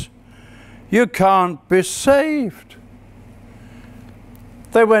Moses, you can't be saved.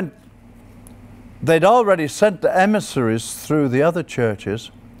 They'd already sent the emissaries through the other churches,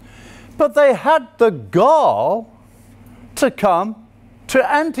 but they had the gall to come to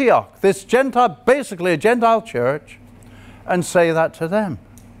Antioch, this Gentile, basically a Gentile church, and say that to them.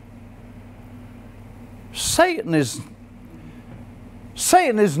 Satan is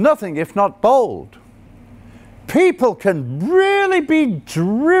nothing if not bold. People can really be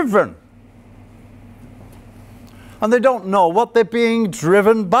driven, and they don't know what they're being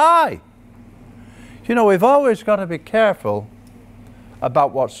driven by. You know, we've always got to be careful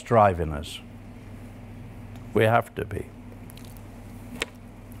about what's driving us. We have to be.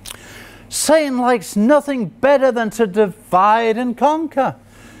 Satan likes nothing better than to divide and conquer.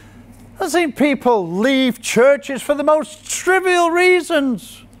 I've seen people leave churches for the most trivial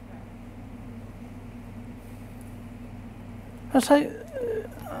reasons. I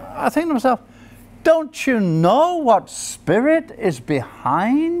think to myself, don't you know what spirit is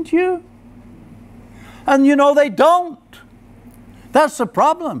behind you? And you know they don't. That's the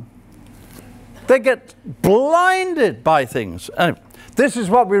problem. They get blinded by things. This is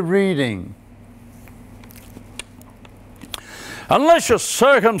what we're reading. Unless you're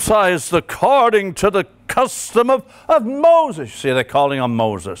circumcised according to the custom of Moses. See, they're calling on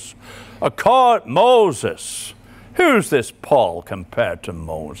Moses. Moses. Who's this Paul compared to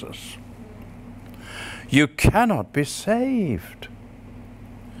Moses? You cannot be saved.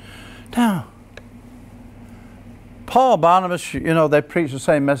 Now, Paul, Barnabas, you know, they preach the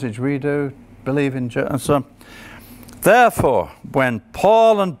same message we do, believe in Jesus, and so on. Therefore, when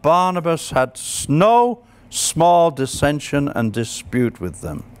Paul and Barnabas had no small dissension and dispute with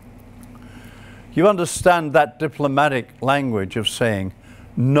them. You understand that diplomatic language of saying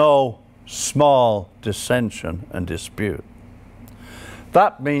no small dissension and dispute.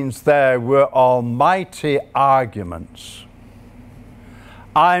 That means there were almighty arguments.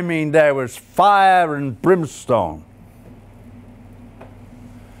 I mean, there was fire and brimstone.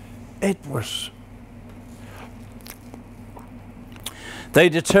 They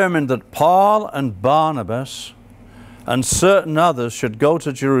determined that Paul and Barnabas and certain others should go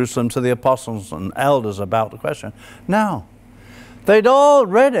to Jerusalem to the apostles and elders about the question. Now, they'd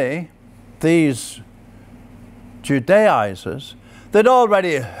already, these Judaizers, they'd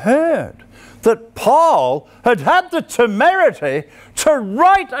already heard that Paul had had the temerity to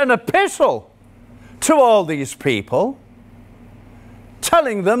write an epistle to all these people,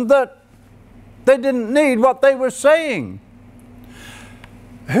 telling them that they didn't need what they were saying.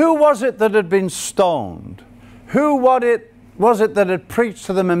 Who was it that had been stoned? Who was it that had preached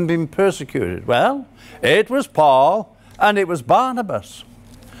to them and been persecuted? Well, it was Paul and it was Barnabas.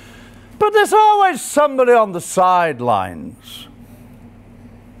 But there's always somebody on the sidelines.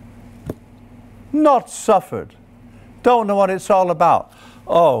 Not suffered. Don't know what it's all about.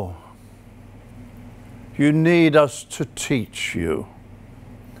 Oh, you need us to teach you.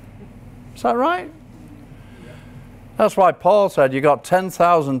 Is that right? That's why Paul said you got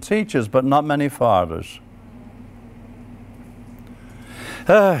 10,000 teachers, but not many fathers.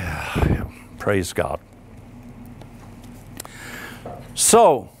 Praise God.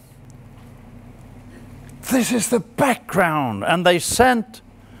 So, this is the background. And they sent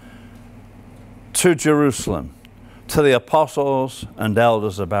to Jerusalem, to the apostles and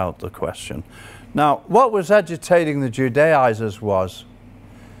elders about the question. Now, what was agitating the Judaizers was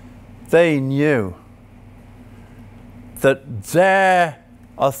they knew that their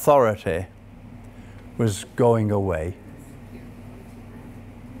authority was going away.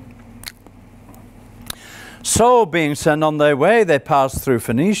 So, being sent on their way, they passed through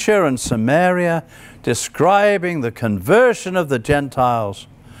Phoenicia and Samaria, describing the conversion of the Gentiles,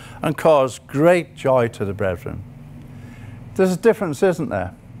 and caused great joy to the brethren. There's a difference, isn't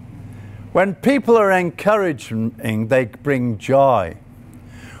there? When people are encouraging, they bring joy.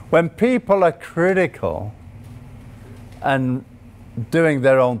 When people are critical and doing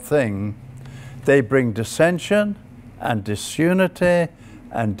their own thing, they bring dissension and disunity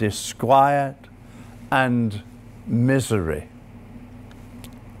and disquiet and misery.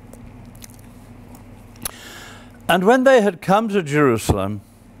 And when they had come to Jerusalem,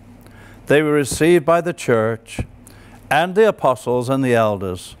 they were received by the church and the apostles and the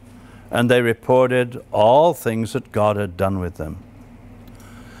elders, and they reported all things that God had done with them.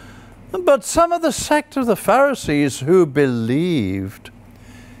 But some of the sect of the Pharisees who believed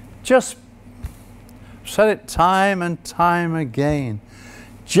just said it time and time again.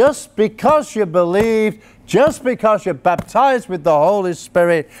 Just because you believe, just because you're baptized with the Holy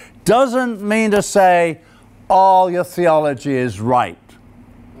Spirit, doesn't mean to say all your theology is right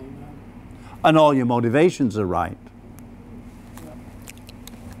and all your motivations are right.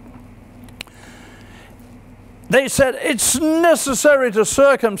 They said it's necessary to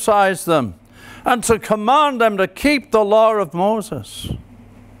circumcise them and to command them to keep the law of Moses.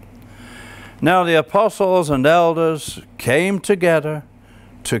 Now the apostles and elders came together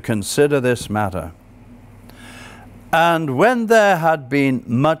to consider this matter. And when there had been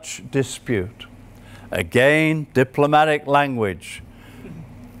much dispute, again, diplomatic language,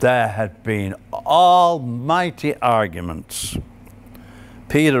 there had been almighty arguments,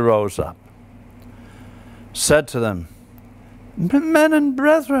 Peter rose up, said to them, men and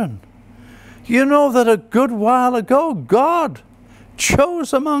brethren, you know that a good while ago God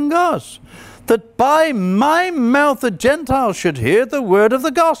chose among us that by my mouth the Gentiles should hear the word of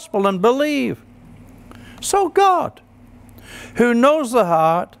the gospel and believe. So God, who knows the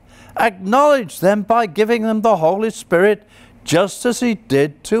heart, acknowledged them by giving them the Holy Spirit just as he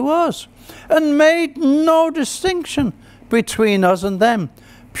did to us, and made no distinction between us and them,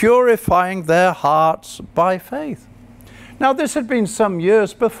 purifying their hearts by faith. Now this had been some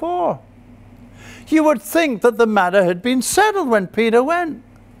years before. You would think that the matter had been settled when Peter went,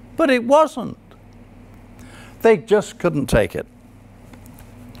 but it wasn't. They just couldn't take it.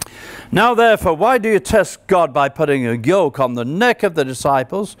 Now therefore, why do you test God by putting a yoke on the neck of the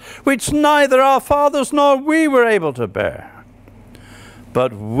disciples, which neither our fathers nor we were able to bear?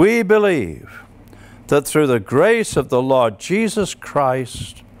 But we believe that through the grace of the Lord Jesus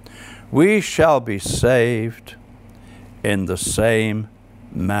Christ, we shall be saved in the same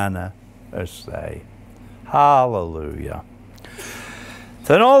manner as they. Hallelujah.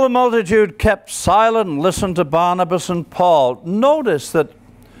 Then all the multitude kept silent and listened to Barnabas and Paul. Notice that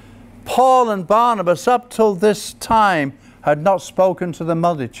Paul and Barnabas up till this time had not spoken to the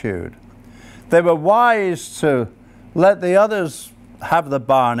multitude. They were wise to let the others have the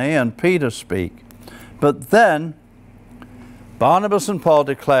Barney and Peter speak. But then Barnabas and Paul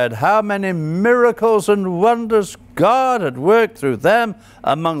declared how many miracles and wonders God had worked through them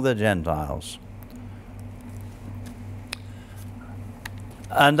among the Gentiles.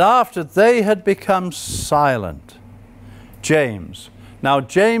 And after they had become silent, James, now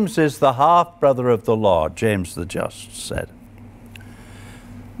James is the half-brother of the Lord, James the Just, said,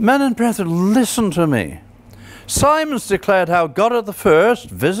 men and brethren, listen to me. Simon's declared how God at the first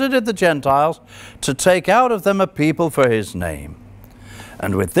visited the Gentiles to take out of them a people for his name.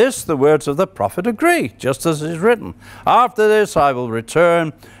 And with this the words of the prophet agree, just as it is written, after this I will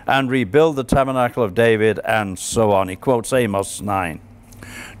return and rebuild the tabernacle of David, and so on. He quotes Amos 9.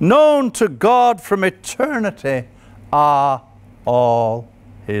 Known to God from eternity are all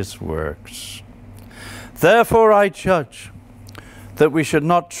his works. Therefore I judge that we should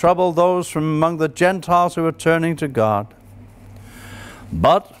not trouble those from among the Gentiles who are turning to God,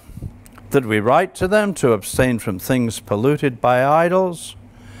 but that we write to them to abstain from things polluted by idols,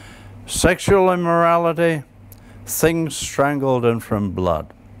 sexual immorality, things strangled, and from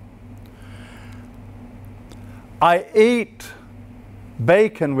blood. I eat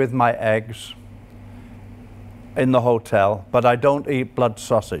bacon with my eggs in the hotel, but I don't eat blood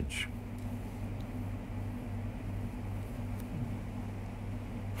sausage.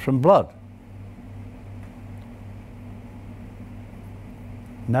 From blood.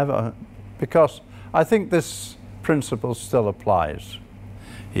 Never, because I think this principle still applies.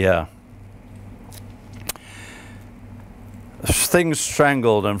 Yeah. Things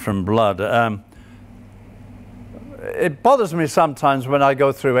strangled and from blood. It bothers me sometimes when I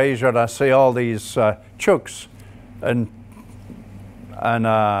go through Asia and I see all these chooks and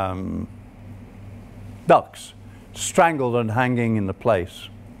ducks strangled and hanging in the place.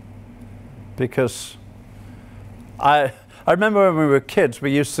 Because I remember when we were kids,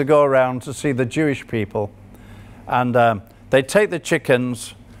 we used to go around to see the Jewish people, and they'd take the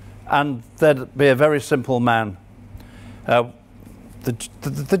chickens, and there'd be a very simple man.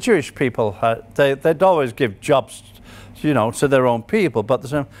 The Jewish people, they'd always give jobs, you know, to their own people,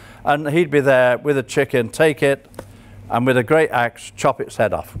 and he'd be there with a chicken, take it, and with a great axe, chop its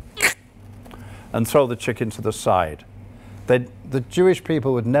head off, and throw the chicken to the side. The Jewish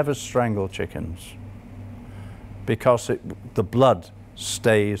people would never strangle chickens because the blood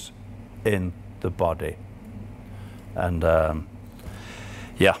stays in the body. And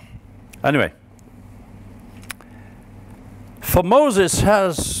yeah, anyway. For Moses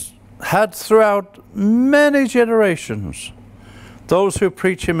has had throughout many generations those who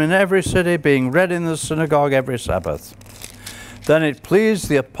preach him in every city, being read in the synagogue every Sabbath. Then it pleased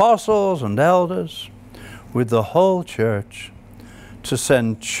the apostles and elders with the whole church to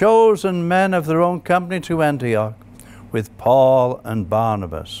send chosen men of their own company to Antioch with Paul and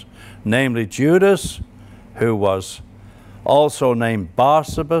Barnabas, namely Judas, who was also named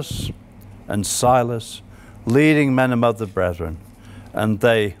Barsabas, and Silas, leading men among the brethren. And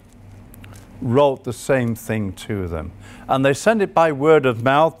they wrote the same thing to them. And they sent it by word of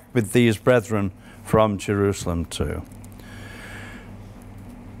mouth with these brethren from Jerusalem too.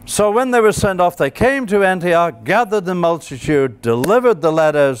 So when they were sent off, they came to Antioch, gathered the multitude, delivered the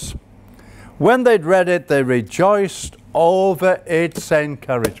letters. When they'd read it, they rejoiced over its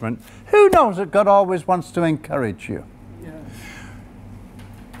encouragement. Who knows that God always wants to encourage you? Yeah.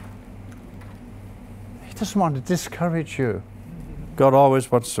 He doesn't want to discourage you. God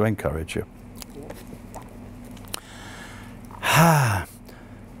always wants to encourage you.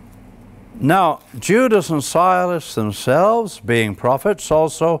 Now, Judas and Silas themselves, being prophets,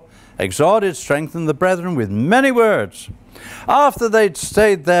 also exhorted, strengthened the brethren with many words. After they'd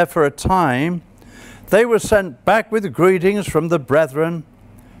stayed there for a time, they were sent back with greetings from the brethren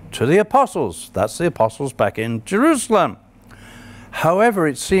to the apostles. That's the apostles back in Jerusalem. However,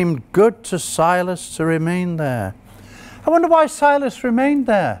 it seemed good to Silas to remain there. I wonder why Silas remained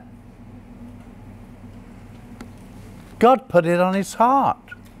there. God put it on his heart.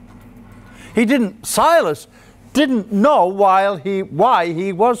 Silas didn't know why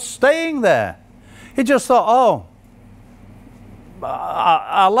he was staying there. He just thought, oh,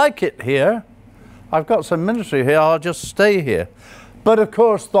 I like it here. I've got some ministry here, I'll just stay here. But of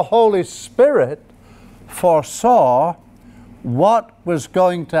course, the Holy Spirit foresaw what was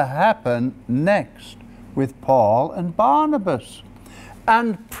going to happen next with Paul and Barnabas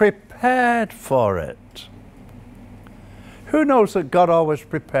and prepared for it. Who knows that God always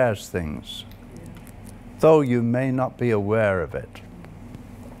prepares things, though you may not be aware of it?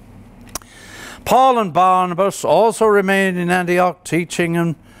 Paul and Barnabas also remained in Antioch, teaching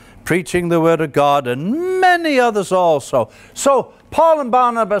and preaching the word of God, and many others also. So Paul and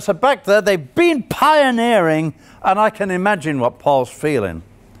Barnabas are back there. They've been pioneering, and I can imagine what Paul's feeling.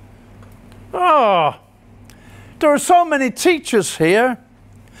 Oh, there are so many teachers here.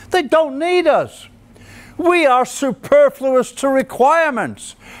 They don't need us. We are superfluous to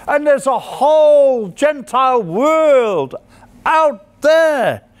requirements. And there's a whole Gentile world out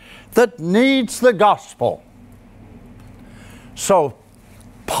there that needs the gospel. So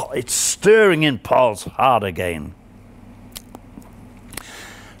it's stirring in Paul's heart again.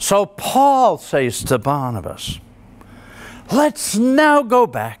 So Paul says to Barnabas, let's now go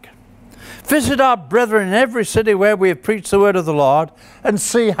back, visit our brethren in every city where we have preached the word of the Lord, and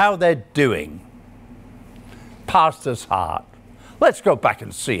see how they're doing. Pastor's heart. Let's go back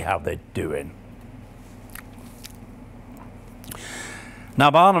and see how they're doing.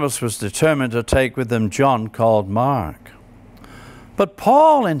 Now Barnabas was determined to take with them John called Mark. But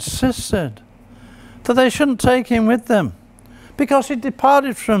Paul insisted that they shouldn't take him with them, because he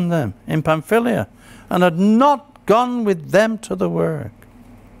departed from them in Pamphylia and had not gone with them to the work.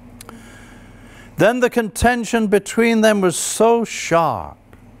 Then the contention between them was so sharp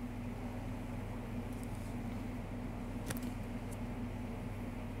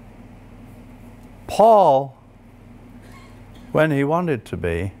Paul, when he wanted to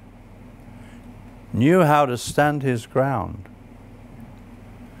be, knew how to stand his ground.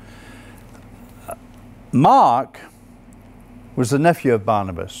 Mark was the nephew of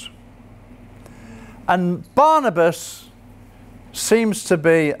Barnabas. And Barnabas seems to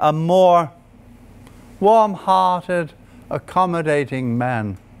be a more warm-hearted, accommodating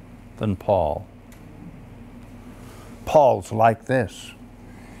man than Paul. Paul's like this.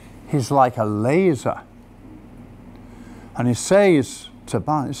 He's like a laser. And he says to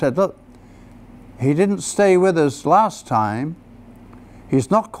Barnabas, he said, look, he didn't stay with us last time. He's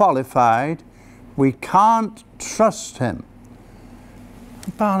not qualified. We can't trust him.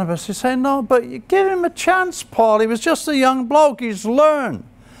 Barnabas is saying, no, but you give him a chance, Paul. He was just a young bloke. He's learned.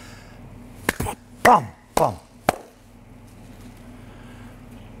 Bum, bum.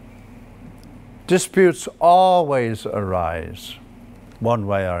 Disputes always arise, one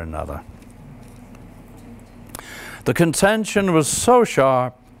way or another. The contention was so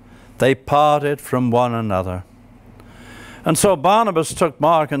sharp, they parted from one another. And so Barnabas took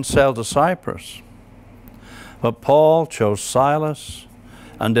Mark and sailed to Cyprus. But Paul chose Silas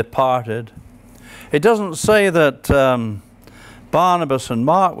and departed. It doesn't say that Barnabas and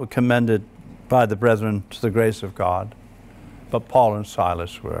Mark were commended by the brethren to the grace of God, but Paul and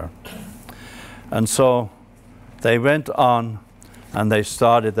Silas were. And so they went on and they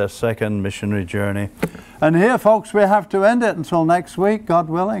started their second missionary journey. And here, folks, we have to end it until next week, God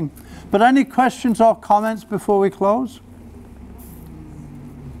willing. But any questions or comments before we close?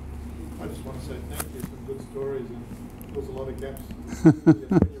 the gaps.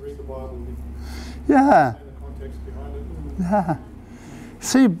 When you read the Bible, Yeah. and the context behind it. Yeah.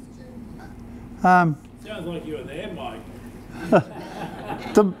 See, Sounds like you were there, Mike.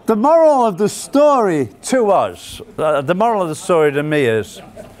 the moral of the story to us, the moral of the story to me is,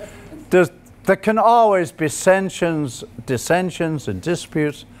 there can always be dissensions and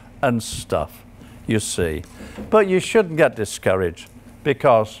disputes and stuff, you see. But you shouldn't get discouraged,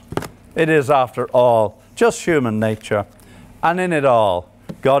 because it is, after all, just human nature. And in it all,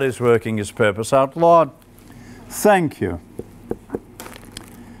 God is working his purpose out. Lord, thank you.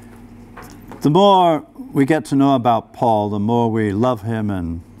 The more we get to know about Paul, the more we love him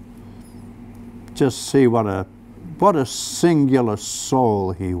and just see what a singular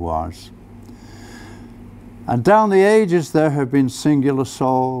soul he was. And down the ages there have been singular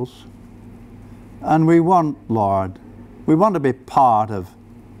souls. And we want, Lord, we want to be part of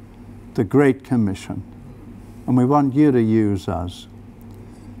the Great Commission. And we want you to use us.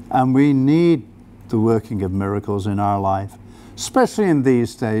 And we need the working of miracles in our life, especially in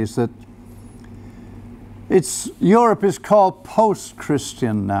these days that Europe is called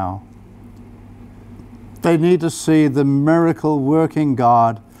post-Christian now. They need to see the miracle working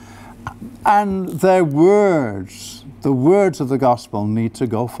God, and their words, the words of the gospel, need to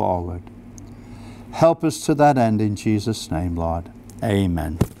go forward. Help us to that end in Jesus' name, Lord.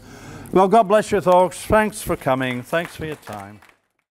 Amen. Well, God bless you, folks. Thanks for coming. Thanks for your time.